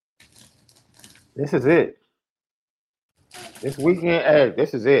 This is it. This weekend, hey,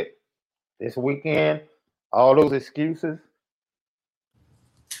 this is it. This weekend, all those excuses.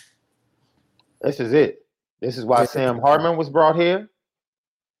 This is it. This is why Sam Hartman was brought here.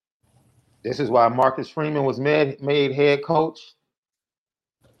 This is why Marcus Freeman was made head coach.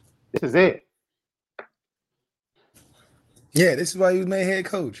 This is it. Yeah, this is why he was made head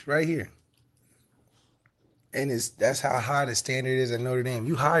coach right here. And that's how high the standard is at Notre Dame.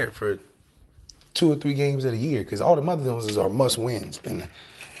 You hired for 2 or 3 games of the year because all the other ones are must wins, and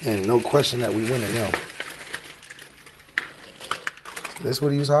no question that we win in them. That's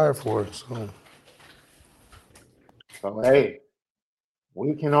what he was hired for. So hey,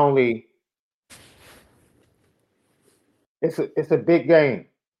 we can only. It's a big game.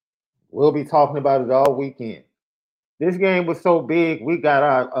 We'll be talking about it all weekend. This game was so big, we got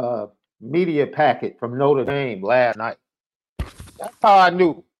our media packet from Notre Dame last night. That's how I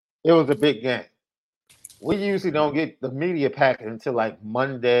knew it was a big game. We usually don't get the media packet until like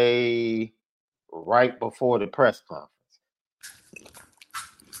Monday, right before the press conference.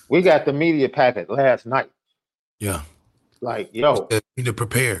 We got the media packet last night. Yeah. Like, yo. We need to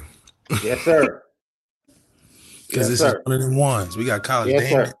prepare. Yes, sir. Because this is one of them ones. We got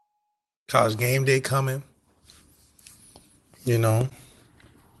college game day coming. You know.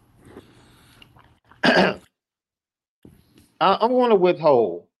 I'm going to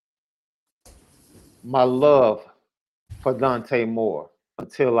withhold my love for Dante Moore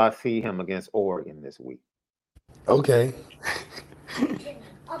until I see him against Oregon this week. Okay.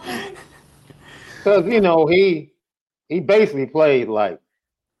 Because, he basically played like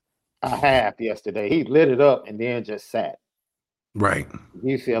a half yesterday. He lit it up and then just sat. Right.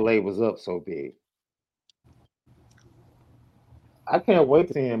 UCLA was up so big. I can't wait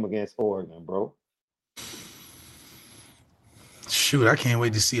to see him against Oregon, bro. Shoot, I can't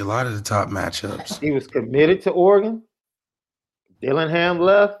wait to see a lot of the top matchups. He was committed to Oregon. Dillingham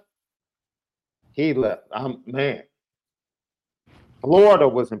left. He left. Man. Florida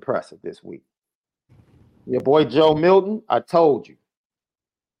was impressive this week. Your boy Joe Milton, I told you.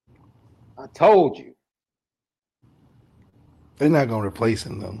 They're not going to replace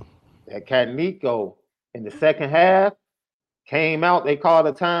him, though. That cat Nico in the second half came out. They called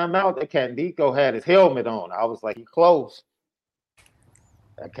a timeout. That cat Nico had his helmet on. I was like, he close.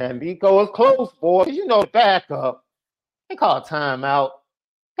 That cat Nico is close, boy. The backup. They call a timeout.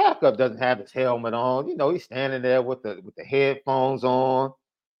 Backup doesn't have his helmet on. He's standing there with the headphones on.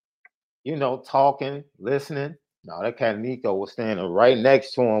 Talking, listening. No, that cat Nico was standing right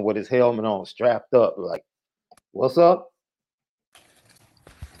next to him with his helmet on, strapped up. Like, what's up?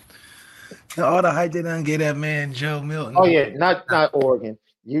 All the hype they done get that man Joe Milton. Oh yeah, not Oregon.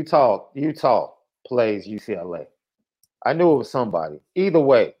 Utah plays UCLA. I knew it was somebody. Either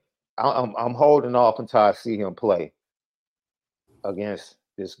way, I'm holding off until I see him play against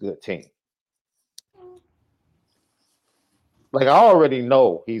this good team. Like, I already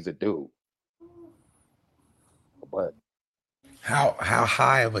know he's a dude, but how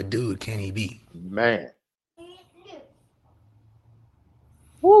high of a dude can he be? Man.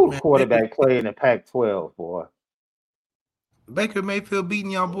 Woo, quarterback play in the Pac-12, boy. Baker Mayfield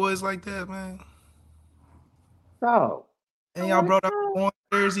beating y'all boys like that, man. No. And y'all brought out orange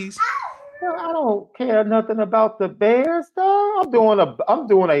jerseys. I don't care nothing about the Bears, though. I'm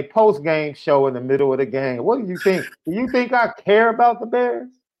doing a post-game show in the middle of the game. What do you think? Do you think I care about the Bears?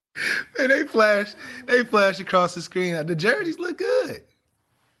 Man, they flash across the screen. The jerseys look good.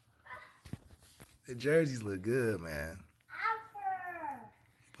 The jerseys look good, man.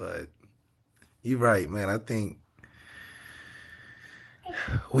 But you're right, man. I think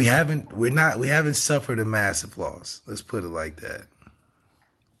we haven't suffered a massive loss. Let's put it like that.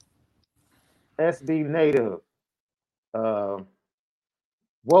 SB native.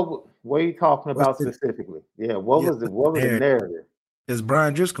 What are you talking about specifically? Yeah, what was the narrative? Is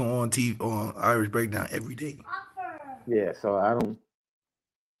Brian Driscoll on TV on Irish Breakdown every day? Yeah, so I don't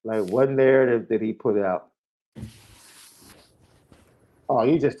like what narrative did he put out? Oh,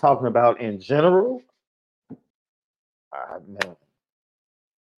 you just talking about in general? Man.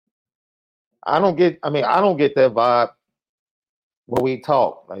 I don't get that vibe when we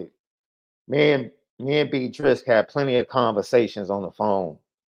talk. Like me and B Drisk had plenty of conversations on the phone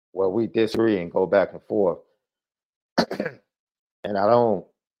where we disagree and go back and forth. And I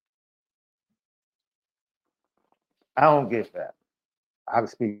don't get that. I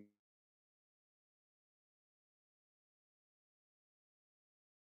speak.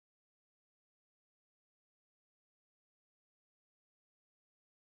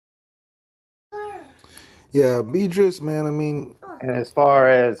 Yeah, Beatrice, man. I mean, and as far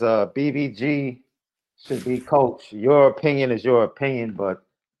as BBG should be coached, your opinion is your opinion, but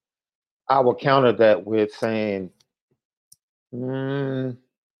I will counter that with saying, you're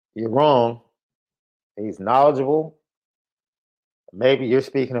wrong. He's knowledgeable. Maybe you're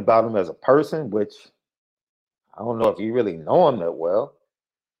speaking about him as a person, which I don't know if you really know him that well,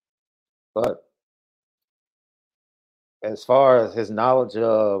 but as far as his knowledge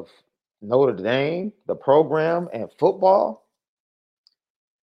of Notre Dame, the program, and football,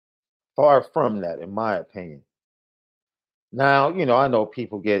 far from that, in my opinion. Now, I know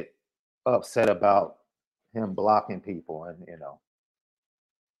people get upset about him blocking people, and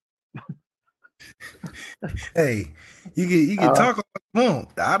Hey, you can uh, talk all you want.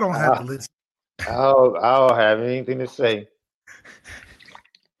 I don't have to I, listen. I don't have anything to say.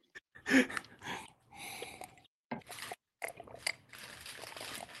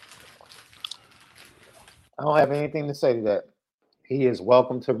 I don't have anything to say to that. He is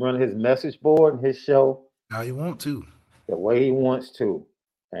welcome to run his message board and his show Now you want to. the way he wants to,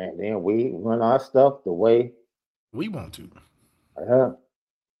 and then we run our stuff the way. We want to. Uh,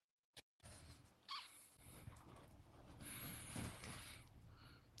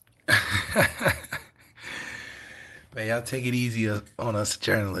 Man, y'all take it easy on us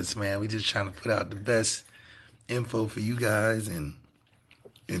journalists, man. We just trying to put out the best info for you guys and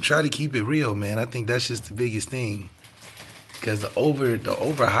try to keep it real, man. I think that's just the biggest thing. Because the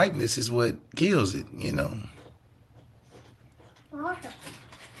overhypeness is what kills it,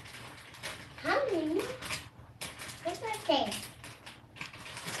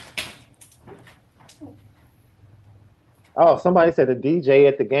 oh, somebody said the DJ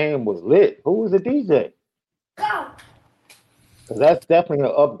at the game was lit. Who was the DJ? Because that's definitely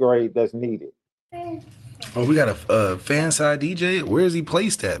an upgrade that's needed. Oh, we got a fan side DJ. Where is he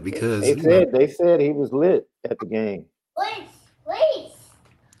placed at? Because They said he was lit at the game.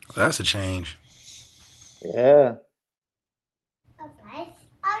 that's a change. Yeah.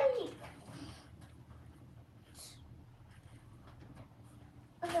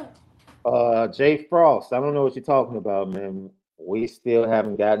 Jay Frost, I don't know what you're talking about, man. We still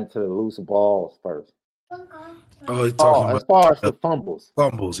haven't gotten to the loose balls first. Oh, he's talking As about far as the fumbles.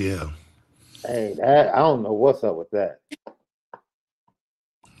 fumbles, yeah. Hey, that I don't know what's up with that.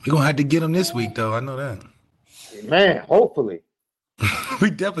 We're gonna have to get him this week, though. I know that. Man, hopefully. We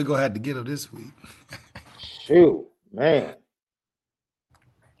definitely gonna have to get him this week. Shoot, man.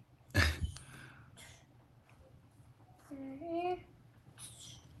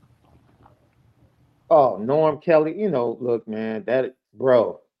 Oh, Norm Kelly, look, man, that's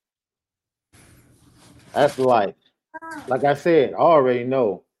life. Like I said, I already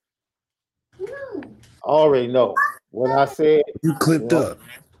know. What I said. You clipped up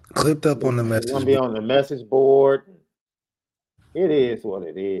on the It's gonna message be board. on the message board. It is what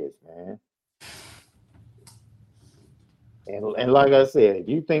it is, man. And like I said, if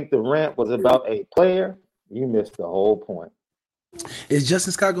you think the rant was about a player, you missed the whole point. Is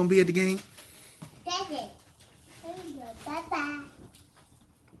Justin Scott gonna be at the game?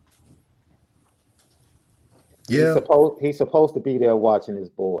 Yeah. He's supposed to be there watching his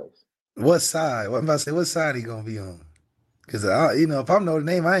boys. What side? What am I say? What side he gonna be on? Because if I'm Notre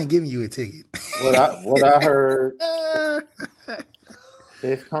Dame, I ain't giving you a ticket. What I heard,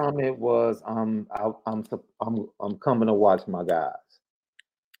 his comment was, I'm coming to watch my guys.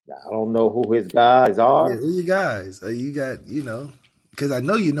 I don't know who his guys are. Yeah, who you guys? You got, because I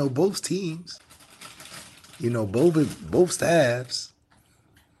know you know both teams. You know both staffs.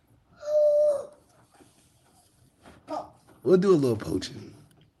 We'll do a little poaching.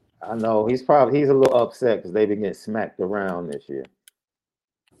 I know he's a little upset because they've been getting smacked around this year.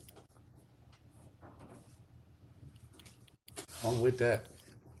 I'm with that.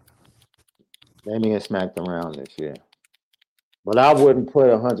 They've been getting smacked around this year. But I wouldn't put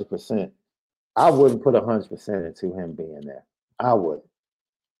 100%. I wouldn't put 100% into him being there. I wouldn't.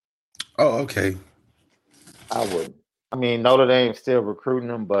 Oh, okay. I wouldn't. I mean, Notre Dame's still recruiting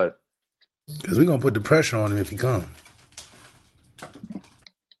him, but because we're gonna put the pressure on him if he comes.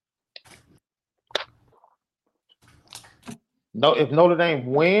 No, if Notre Dame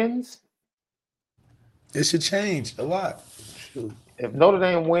wins, it should change a lot. Shoot. If Notre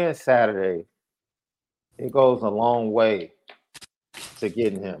Dame wins Saturday, it goes a long way to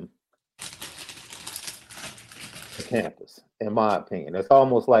getting him to campus, in my opinion. It's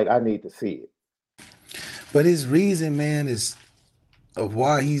almost like I need to see it. But his reason, man, is of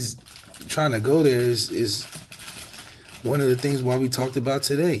why he's trying to go there is one of the things why we talked about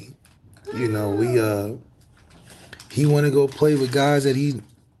today. He want to go play with guys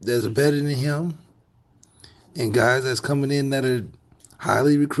that's better than him, and guys that's coming in that are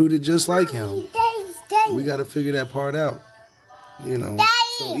highly recruited just like him. We got to figure that part out,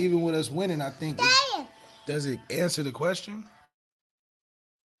 So even with us winning, I think does it answer the question?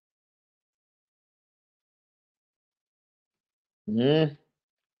 Mm.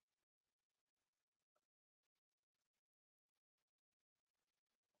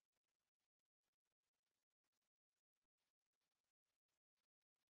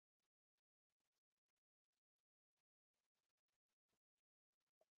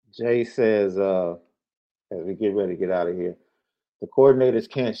 Jay says, as we get ready to get out of here, the coordinators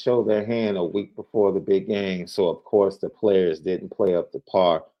can't show their hand a week before the big game, so of course the players didn't play up to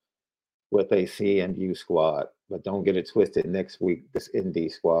par with a CMU squad. But don't get it twisted. Next week, this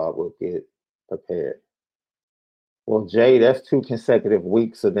ND squad will get prepared. Well, Jay, that's 2 consecutive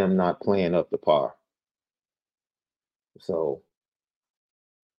weeks of them not playing up to par. So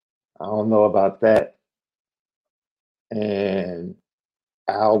I don't know about that. And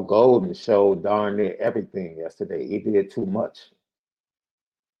Al Golden showed darn near everything yesterday. He did too much.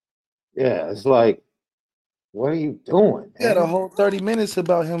 Yeah, it's like, what are you doing, Yeah, the man? whole 30 minutes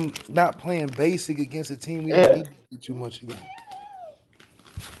about him not playing basic against a team we Yeah. don't need to do too much against.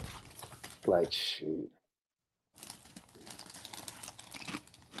 Like, shoot.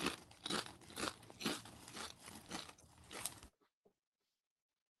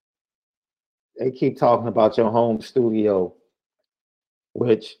 They keep talking about your home studio,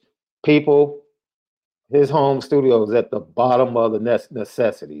 which people, his home studio is at the bottom of the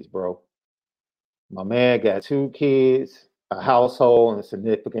necessities, bro. My man got 2 kids, a household, and a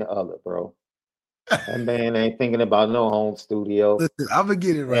significant other, bro. That man ain't thinking about no home studio. Listen, I'm gonna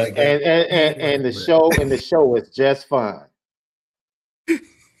get it right, And, guys. and the show is just fine.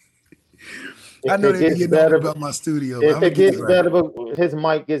 I know they be getting on about my studio. If it gets right. better, but his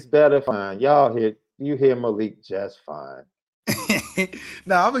mic gets better, fine. You hear Malik just fine.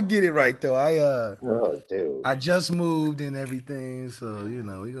 No, I'm gonna get it right though. Oh, dude. I just moved and everything, so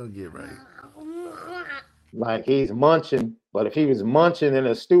we gonna get right. Like he's munching, but if he was munching in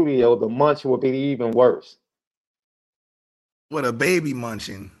a studio, the munch would be even worse. What a baby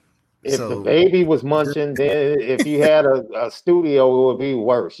munching. If the baby was munching, then if you had a studio, it would be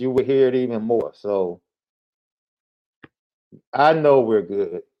worse. You would hear it even more. So I know we're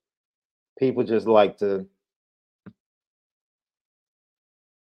good. People just like to.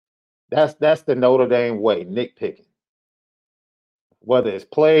 That's the Notre Dame way, nitpicking. Whether it's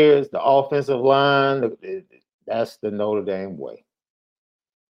players, the offensive line, that's the Notre Dame way.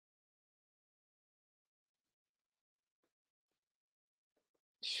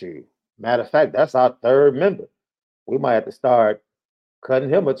 Shoot. Matter of fact, that's our 3rd member. We might have to start cutting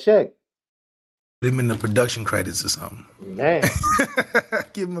him a check. Put him in the production credits or something. Man.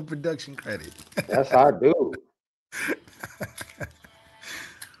 Give him a production credit. That's our dude.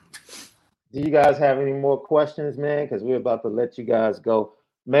 Do you guys have any more questions, man? Because we're about to let you guys go.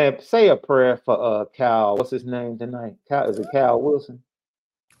 Man, say a prayer for Cal. What's his name tonight? Is it Cal Wilson?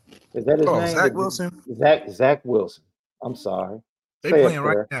 Is that his name? Zach Wilson. Zach Wilson. I'm sorry. They're playing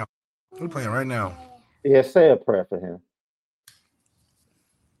right now. We're playing right now. Yeah, say a prayer for him.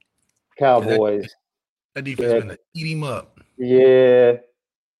 Cowboys. That defense gonna eat him up. Yeah.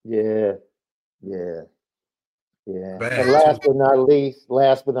 And last but not least,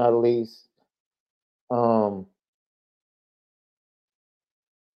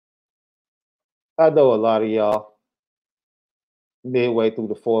 I know a lot of y'all midway through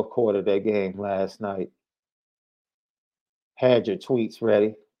the 4th quarter of that game last night had your tweets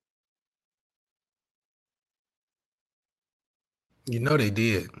ready. You know they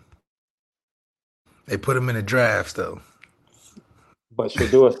did. They put him in the drafts though. But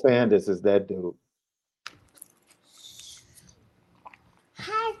Shedeur Sanders is that dude.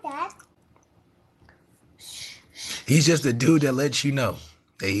 Hi, Dad. He's just a dude that lets you know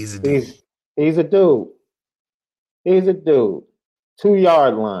that he's a dude. He's a dude. He's a dude.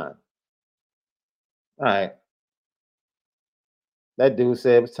 2-yard line. All right. That dude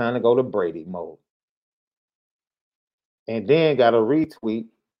said it was time to go to Brady mode. And then got a retweet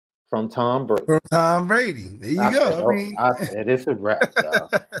from Tom Brady. There you go. I said, it's a wrap, y'all.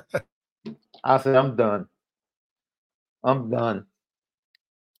 I said, I'm done.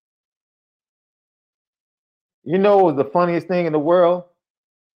 You know the funniest thing in the world?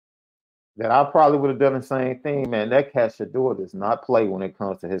 That I probably would have done the same thing, man. That cat Shedeur does not play when it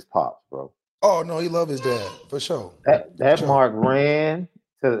comes to his pops, bro. Oh, no, he loves his dad, for sure. That Mark ran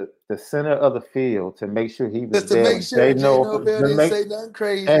to the center of the field to make sure he was just there. Just to make sure Jay Norvell didn't say nothing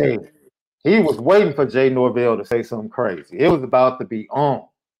crazy. Hey, he was waiting for Jay Norvell to say something crazy. It was about to be on.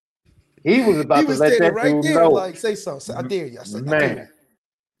 He was about to let that right dude there, know. Like, say something. I dare you. I dare you.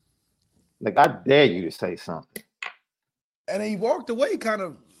 Like, I dare you to say something. And then he walked away kind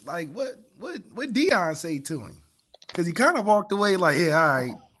of like, what Dion say to him? Because he kind of walked away like, yeah, all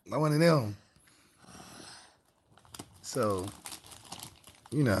right, I one of them. So,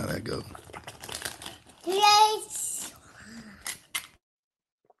 you know how that goes. Yes.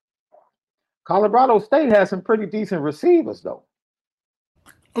 Colorado State has some pretty decent receivers, though.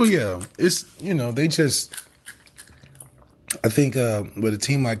 Oh, yeah. It's, they just I think with a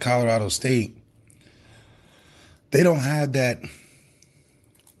team like Colorado State, they don't have that.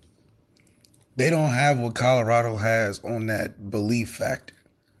 They don't have what Colorado has on that belief factor.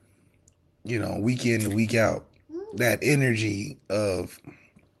 Week in and week out, that energy of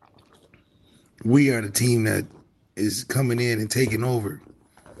we are the team that is coming in and taking over.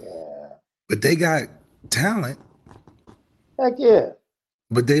 Yeah. But they got talent. Heck yeah.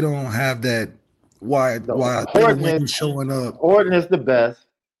 But they don't have that. Why Horton showing up? Horton is the best,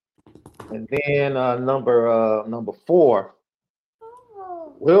 and then number 4,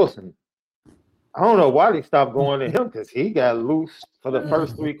 Wilson. I don't know why they stopped going to him because he got loose for the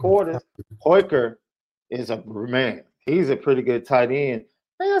first 3 quarters. Hoiker is a man. He's a pretty good tight end.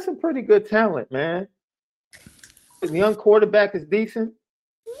 They got some pretty good talent, man. The young quarterback is decent.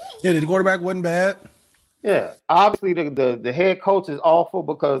 Yeah, the quarterback wasn't bad. Yeah, obviously the head coach is awful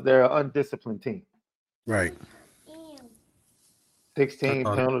because they're an undisciplined team. Right. 16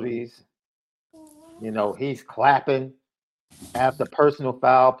 penalties. He's clapping after personal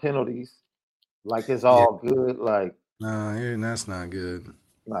foul penalties. Like it's all good. Like, no, that's not good.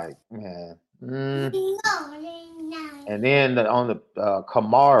 Like, man. And then on the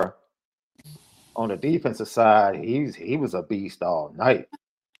Kamara, on the defensive side, he was a beast all night.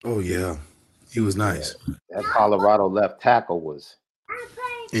 Oh yeah, he was nice. Yeah, that Colorado left tackle was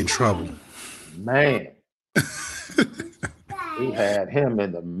in trouble. Man, he had him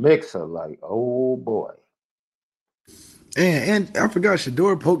in the mixer. Like, oh boy. And I forgot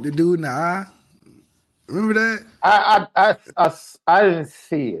Shador poked the dude in the eye. Remember that? I didn't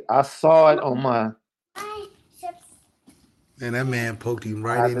see it. I saw it on my. And that man poked him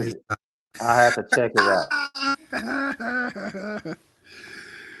right in his eye. I have to check it out.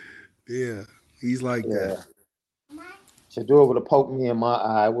 Yeah, he's like that. Shador would have poked me in my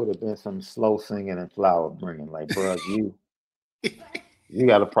eye. It would have been some slow singing and flower bringing. Like, bro, you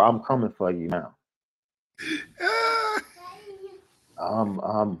got a problem coming for you now.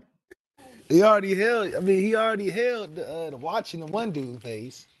 He already held the watching the one dude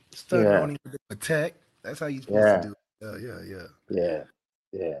face. Stuck on him with the attack. That's how you supposed to do it.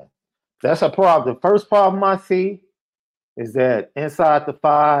 Yeah. That's a problem. The first problem I see is that inside the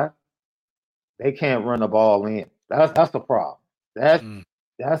 5, they can't run the ball in. That's the problem. That's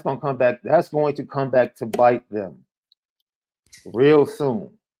gonna come back. That's going to come back to bite them real soon.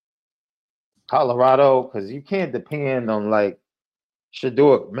 Colorado, because you can't depend on like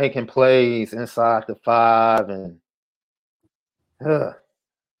Shador making plays inside the 5 and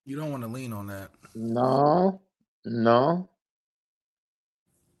you don't want to lean on that. No.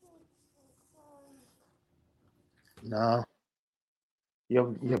 Your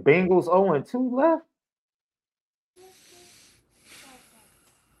Bengals 0-2 left?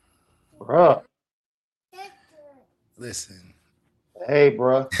 Bruh. Listen. Hey,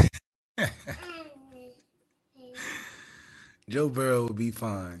 bruh. Joe Burrow will be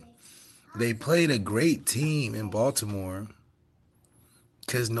fine. They played a great team in Baltimore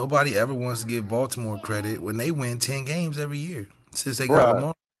because nobody ever wants to give Baltimore credit when they win 10 games every year since they got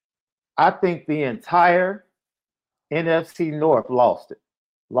Lamar. I think the entire NFC North lost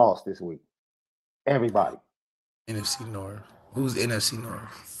this week. Everybody. NFC North. Who's the NFC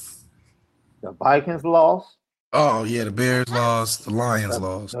North? The Vikings lost. Oh, yeah, the Bears lost. The Lions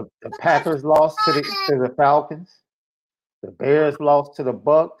lost. The Packers lost to the Falcons. The Bears lost to the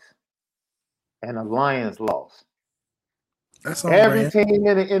Bucks, and the Lions lost. That's every team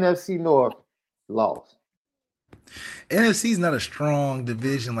in the NFC North lost. NFC is not a strong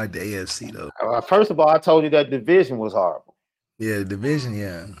division like the AFC, though. First of all, I told you that division was horrible. Yeah, the division,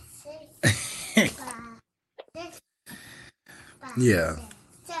 yeah. Yeah.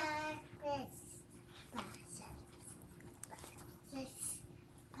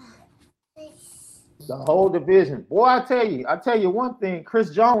 The whole division. Boy, I tell you one thing,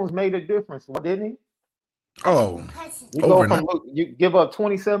 Chris Jones made a difference, didn't he? Oh, you give up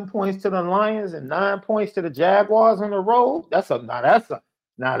 27 points to the Lions and 9 points to the Jaguars on the road. That's a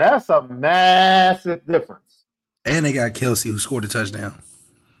massive difference. And they got Kelsey who scored a touchdown.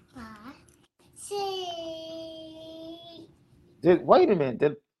 Wait a minute.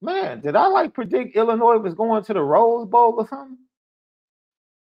 Did I predict Illinois was going to the Rose Bowl or something?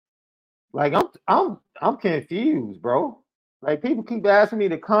 Like I'm confused, bro. Like people keep asking me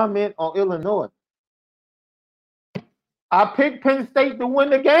to comment on Illinois. I picked Penn State to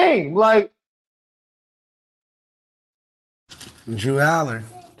win the game. Like Drew Aller.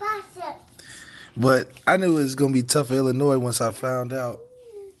 But I knew it was gonna be tough for Illinois once I found out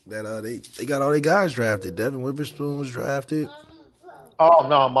that they got all their guys drafted. Devin Witherspoon was drafted. Oh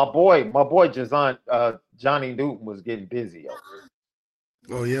no, my boy Johnny Newton was getting busy.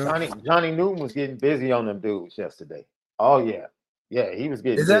 Oh yeah. Johnny Newton was getting busy on them dudes yesterday. Oh yeah, he was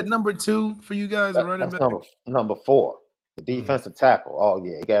getting. Is busy. that number 2 for you guys? A running That's back. number 4, the defensive tackle. Oh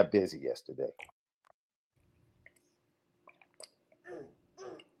yeah, he got busy yesterday.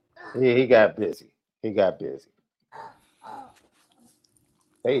 Yeah, he got busy. They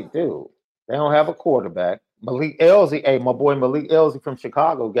do. They don't have a quarterback. Malik Elzy, my boy Malik Elzy from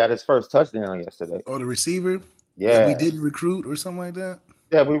Chicago got his first touchdown yesterday. Oh, the receiver? Yeah. That we didn't recruit or something like that?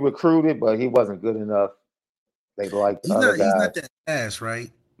 Yeah, we recruited, but he wasn't good enough. They liked other guys. He's not that fast, right?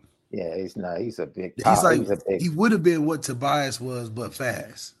 Yeah, he's not. He's a big. He would have been what Tobias was, but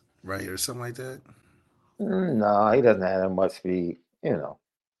fast, right, or something like that. No, he doesn't have that much speed,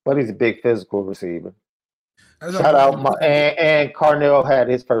 But he's a big physical receiver. Shout out and Carnell had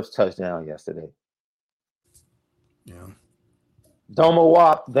his first touchdown yesterday. Yeah. Domo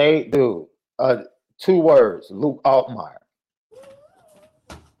Wop, they do. 2 words, Luke Altmaier.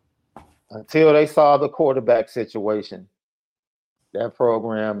 Until they saw the quarterback situation, that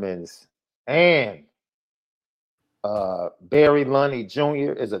program is, and Barry Lundy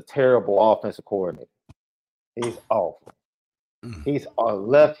Jr. is a terrible offensive coordinator. He's awful. He's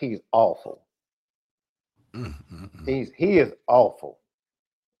left. He's awful. He is awful.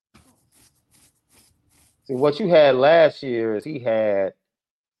 See, what you had last year is he had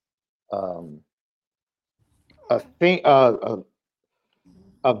a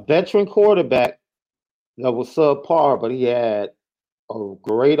veteran quarterback that was subpar, but he had a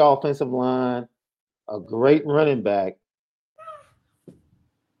great offensive line, a great running back,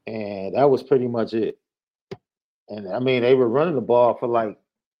 and that was pretty much it. And I mean, they were running the ball for like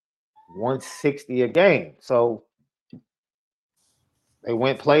 160 a game. So they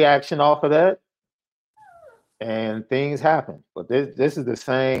went play action off of that, and things happened. But this is the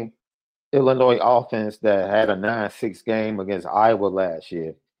same Illinois offense that had a 9-6 game against Iowa last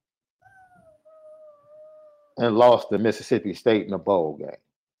year and lost to Mississippi State in a bowl game.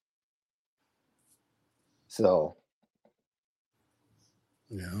 So,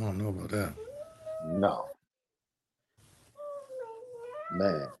 yeah, I don't know about that. No.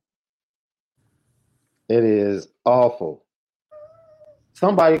 Man. It is awful.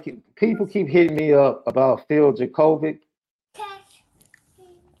 People keep hitting me up about Phil Jacovic,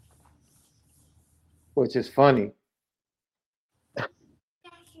 which is funny.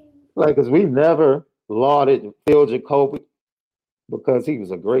 Because we never lauded Phil Jacovic because he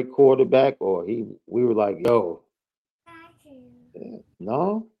was a great quarterback, or we were like, yo,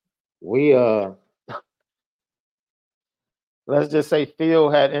 no, we let's just say Phil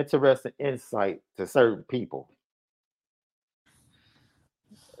had interesting insight to certain people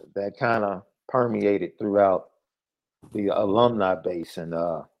that kind of permeated throughout the alumni base and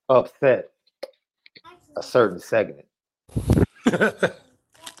upset a certain segment.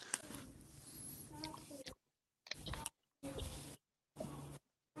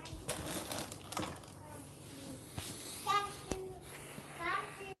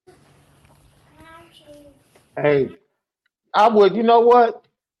 Hey, I would, you know what?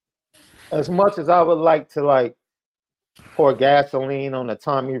 As much as I would like to pour gasoline on the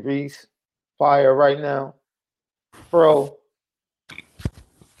Tommy Reese fire right now, bro,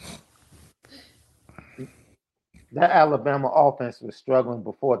 that Alabama offense was struggling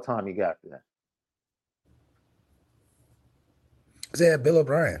before Tommy got there. They had Bill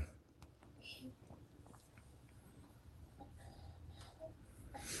O'Brien.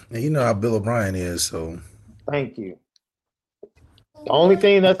 Now, you know how Bill O'Brien is, so. Thank you. The only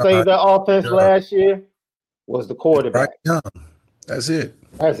thing that saved that offense last year was the quarterback. Bryce Young. That's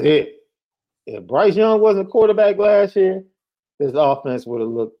it. If Bryce Young wasn't quarterback last year, this offense would have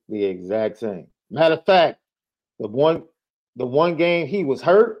looked the exact same. Matter of fact, the one game he was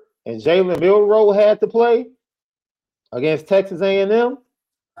hurt and Jalen Milroe had to play against Texas A&M,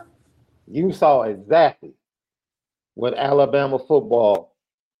 you saw exactly what Alabama football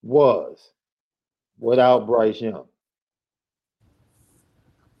was without Bryce Young.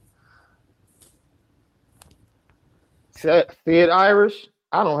 Sid Irish,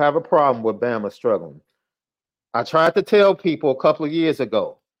 I don't have a problem with Bama struggling. I tried to tell people a couple of years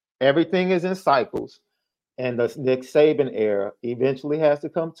ago, everything is in cycles, and the Nick Saban era eventually has to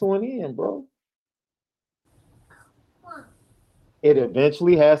come to an end, bro. It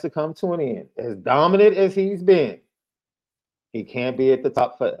eventually has to come to an end. As dominant as he's been, he can't be at the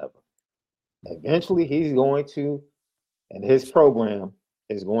top forever. Eventually, he's going to, and his program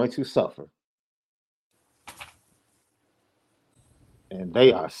is going to suffer. And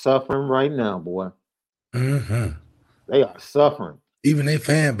they are suffering right now, boy. Mm-hmm. They are suffering. Even their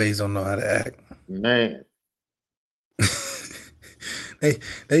fan base don't know how to act. Man,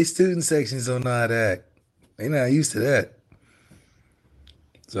 they student sections don't know how to act. They not used to that.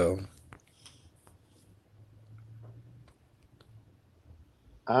 So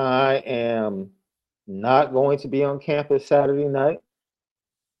I am not going to be on campus Saturday night.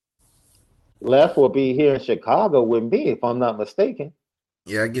 Left will be here in Chicago with me, if I'm not mistaken.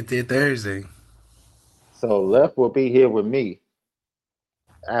 yeah, I get there Thursday. So Left will be here with me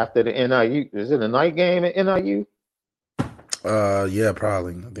after the NIU. Is it a night game at NIU? Yeah,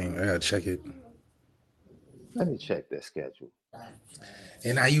 probably. I think I gotta check it. Let me check their schedule.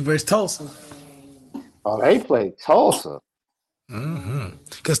 NIU versus Tulsa. Oh, they play Tulsa.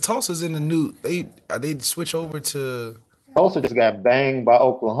 Because Tulsa's in the new. They switch over to. Tulsa just got banged by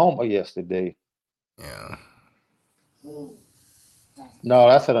Oklahoma yesterday. Yeah. No,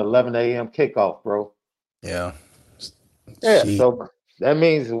 that's an 11 a.m. kickoff, bro. Yeah. Yeah, Gee. so that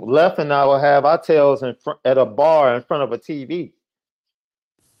means Left and I will have our tails at a bar in front of a TV.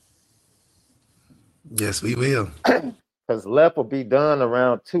 Yes, we will. Because Left will be done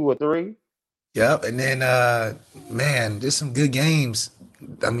around 2 or 3. Yep. And then, man, there's some good games.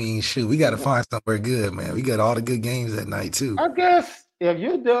 I mean, shoot, we got to find somewhere good, man. We got all the good games that night, too. I guess if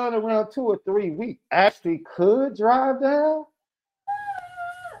you're done around 2 or 3, we actually could drive down.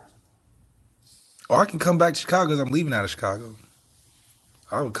 Or I can come back to Chicago because I'm leaving out of Chicago.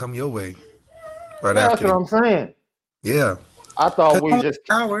 I would come your way. Right That's after. what I'm saying. Yeah. I thought we just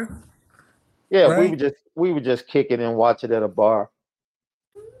hour. Yeah, right? we would just kick it and watch it at a bar.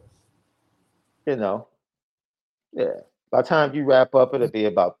 You know. Yeah. By the time you wrap up, it'll be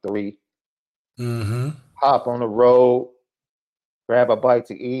about 3. Mm-hmm. Hop on the road, grab a bite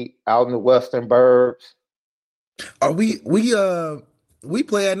to eat out in the western burbs. Are we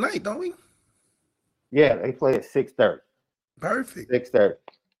play at night, don't we? Yeah, they play at 6:30. Perfect. 6:30.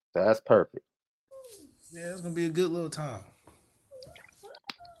 So that's perfect. Yeah, it's gonna be a good little time.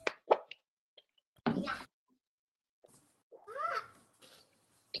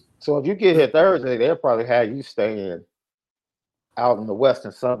 So if you get here Thursday, they'll probably have you staying out in the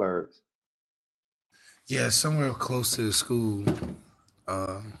western suburbs. Yeah, somewhere close to the school.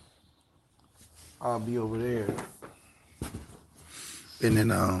 I'll be over there. And then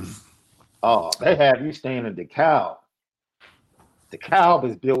they have you staying in DeKalb. DeKalb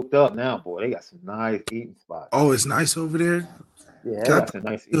is built up now, boy. They got some nice eating spots. Oh, it's nice over there? Yeah, they got some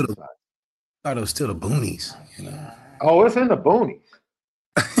nice eating spots. I thought it was still the boonies, you know. Oh, it's in the boonies.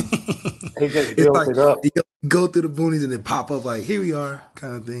 They just built it up. You go through the boonies and then pop up like, here we are,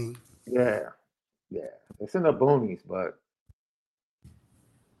 kind of thing. Yeah. It's in the boonies, but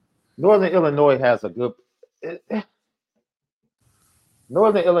Northern Illinois has a good.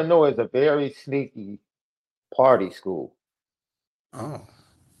 Northern Illinois is a very sneaky party school. Oh.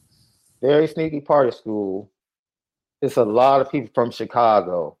 Very sneaky party school. It's a lot of people from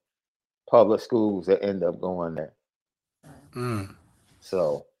Chicago, public schools that end up going there.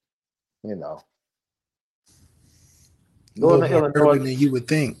 So, you know. Northern Illinois than you would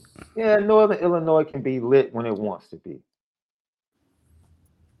think. Yeah, Northern Illinois can be lit when it wants to be.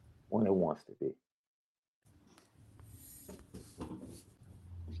 When it wants to be.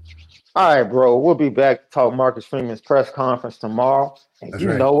 All right, bro. We'll be back to talk Marcus Freeman's press conference tomorrow. And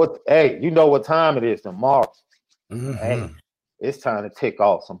you know what time it is tomorrow. Mm-hmm. Hey, it's time to tick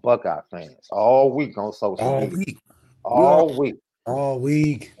off some Buckeye fans all week on social media. All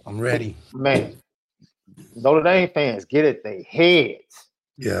week. I'm ready. Man. Notre Dame fans get it, they heads.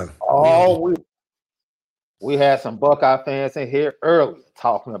 Yeah. All week. We had some Buckeye fans in here earlier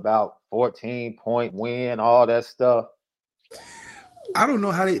talking about 14-point win, all that stuff. I don't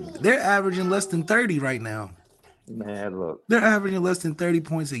know how they're averaging less than 30 right now. Man, look. They're averaging less than 30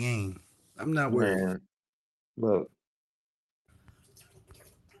 points a game. I'm not worried. Man, look.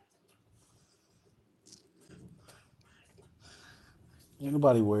 Ain't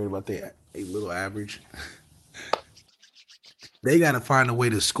nobody worried about their little average. They got to find a way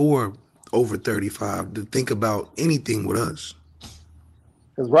to score over 35 to think about anything with us.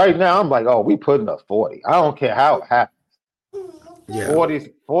 Because right now, I'm like, we putting up 40. I don't care how it happens. Yeah. 40's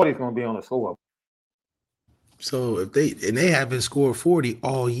going to be on the score. So if they haven't scored 40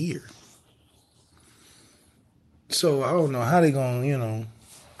 all year. So I don't know how they going, you know.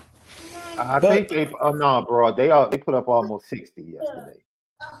 I think no, bro. They put up almost 60 yesterday.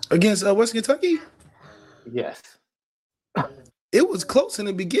 Against West Kentucky? Yes. It was close in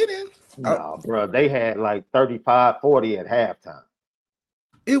the beginning. No, bro. They had like 35-40 at halftime.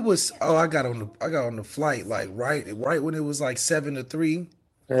 It was I got on the flight like right when it was like 7-3.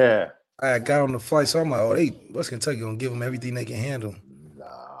 Yeah. I got on the flight, so I'm like, West Kentucky gonna give them everything they can handle.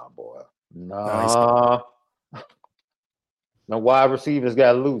 Nah, boy. Nah. The wide receivers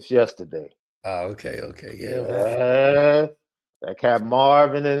got loose yesterday. Oh, okay, yeah. Yeah. That cat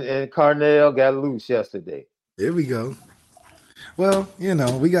Marvin and Carnell got loose yesterday. There we go. Well,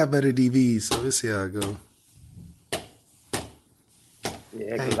 we got better DVs, so let's see how it go.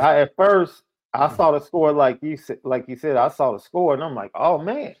 Yeah, because at first I saw the score like you said, I saw the score and I'm like, oh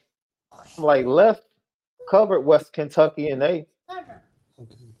man. I'm like left covered West Kentucky and they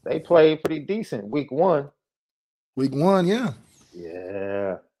played pretty decent week 1. Week 1, yeah.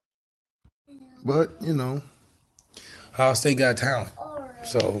 Yeah. But, Ohio State got talent.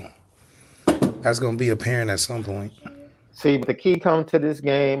 So that's going to be apparent at some point. See, but the key coming to this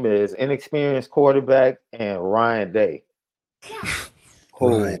game is inexperienced quarterback and Ryan Day,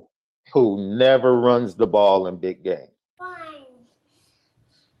 who never runs the ball in big games.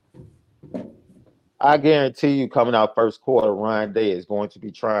 I guarantee you, coming out first quarter, Ryan Day is going to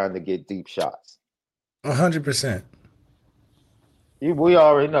be trying to get deep shots. 100%. We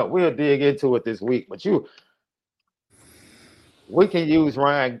already know. We'll dig into it this week, but we can use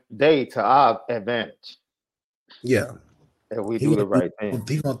Ryan Day to our advantage. Yeah. If we do the right thing.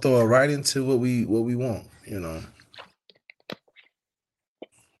 He's gonna throw it right into what we want,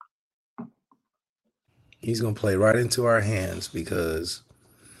 He's gonna play right into our hands because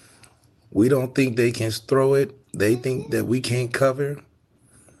we don't think they can throw it. They think that we can't cover.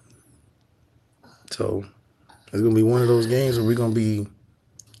 So it's gonna be one of those games where we're gonna be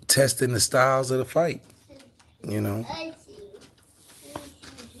testing the styles of the fight,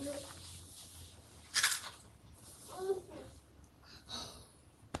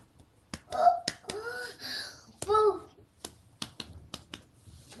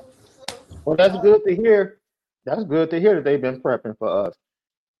 Well, that's good to hear. That's good to hear that they've been prepping for us.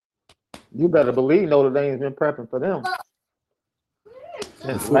 You better believe Notre Dame's been prepping for them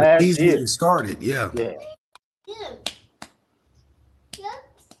since last year. Started, yeah.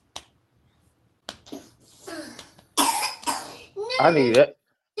 I need it.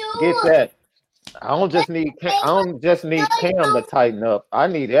 Get that. I don't just need Cam to tighten up. I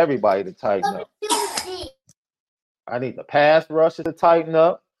need everybody to tighten up. I need the pass rusher to tighten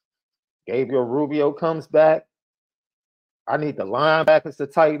up. Gabriel Rubio comes back. I need the linebackers to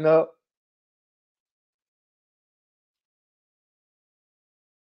tighten up.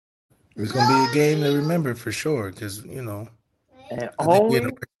 It's gonna be a game to remember for sure, because and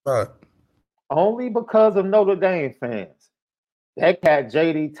only because of Notre Dame fans. That cat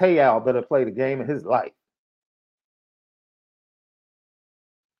JD Teal better play the game of his life.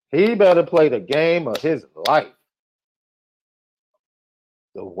 He better play the game of his life.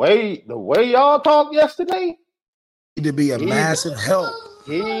 The way y'all talked yesterday, need to be a massive help.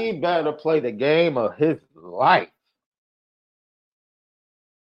 He better play the game of his life.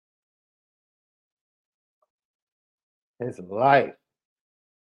 His life.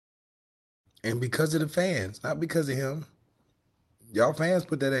 And because of the fans, not because of him. Y'all fans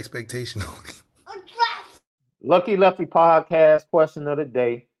put that expectation on him. Lucky Lefty podcast question of the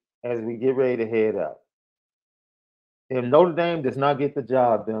day as we get ready to head out. If Notre Dame does not get the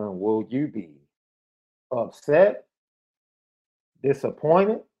job done, will you be upset,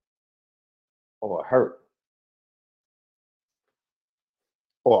 disappointed, or hurt?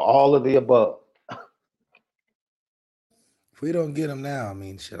 Or all of the above? If we don't get him now, I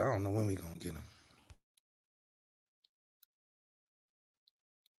don't know when we're going to get him.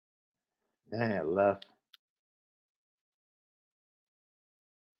 Man, Left.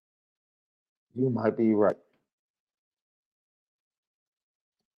 You might be right.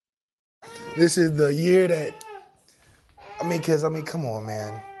 This is the year that, come on,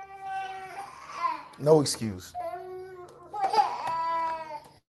 man. No excuse.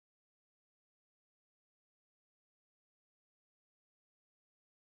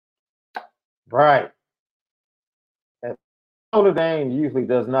 Right. And Notre Dame usually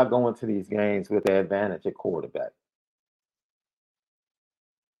does not go into these games with the advantage at quarterback.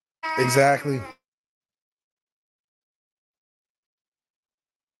 Exactly.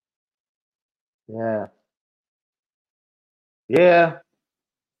 Yeah. Yeah.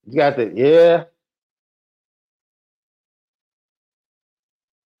 You got the, yeah.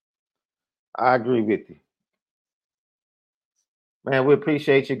 I agree with you. Man, we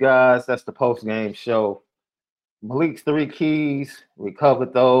appreciate you guys. That's the post-game show. Malik's 3 keys. We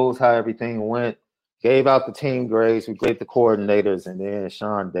covered those, how everything went. Gave out the team grades. We graded the coordinators. And then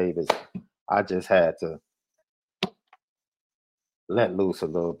Sean Davis. I just had to let loose a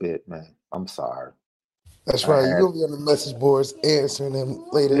little bit, man. I'm sorry. That's right. You're going to be on the message boards answering them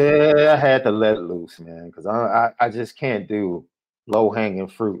later. Yeah, I had to let loose, man, because I just can't do low-hanging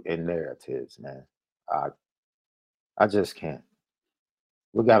fruit and narratives, man. I just can't.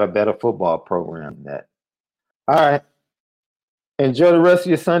 We got a better football program than that. All right. Enjoy the rest of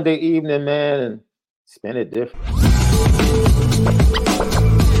your Sunday evening, man, and spend it different.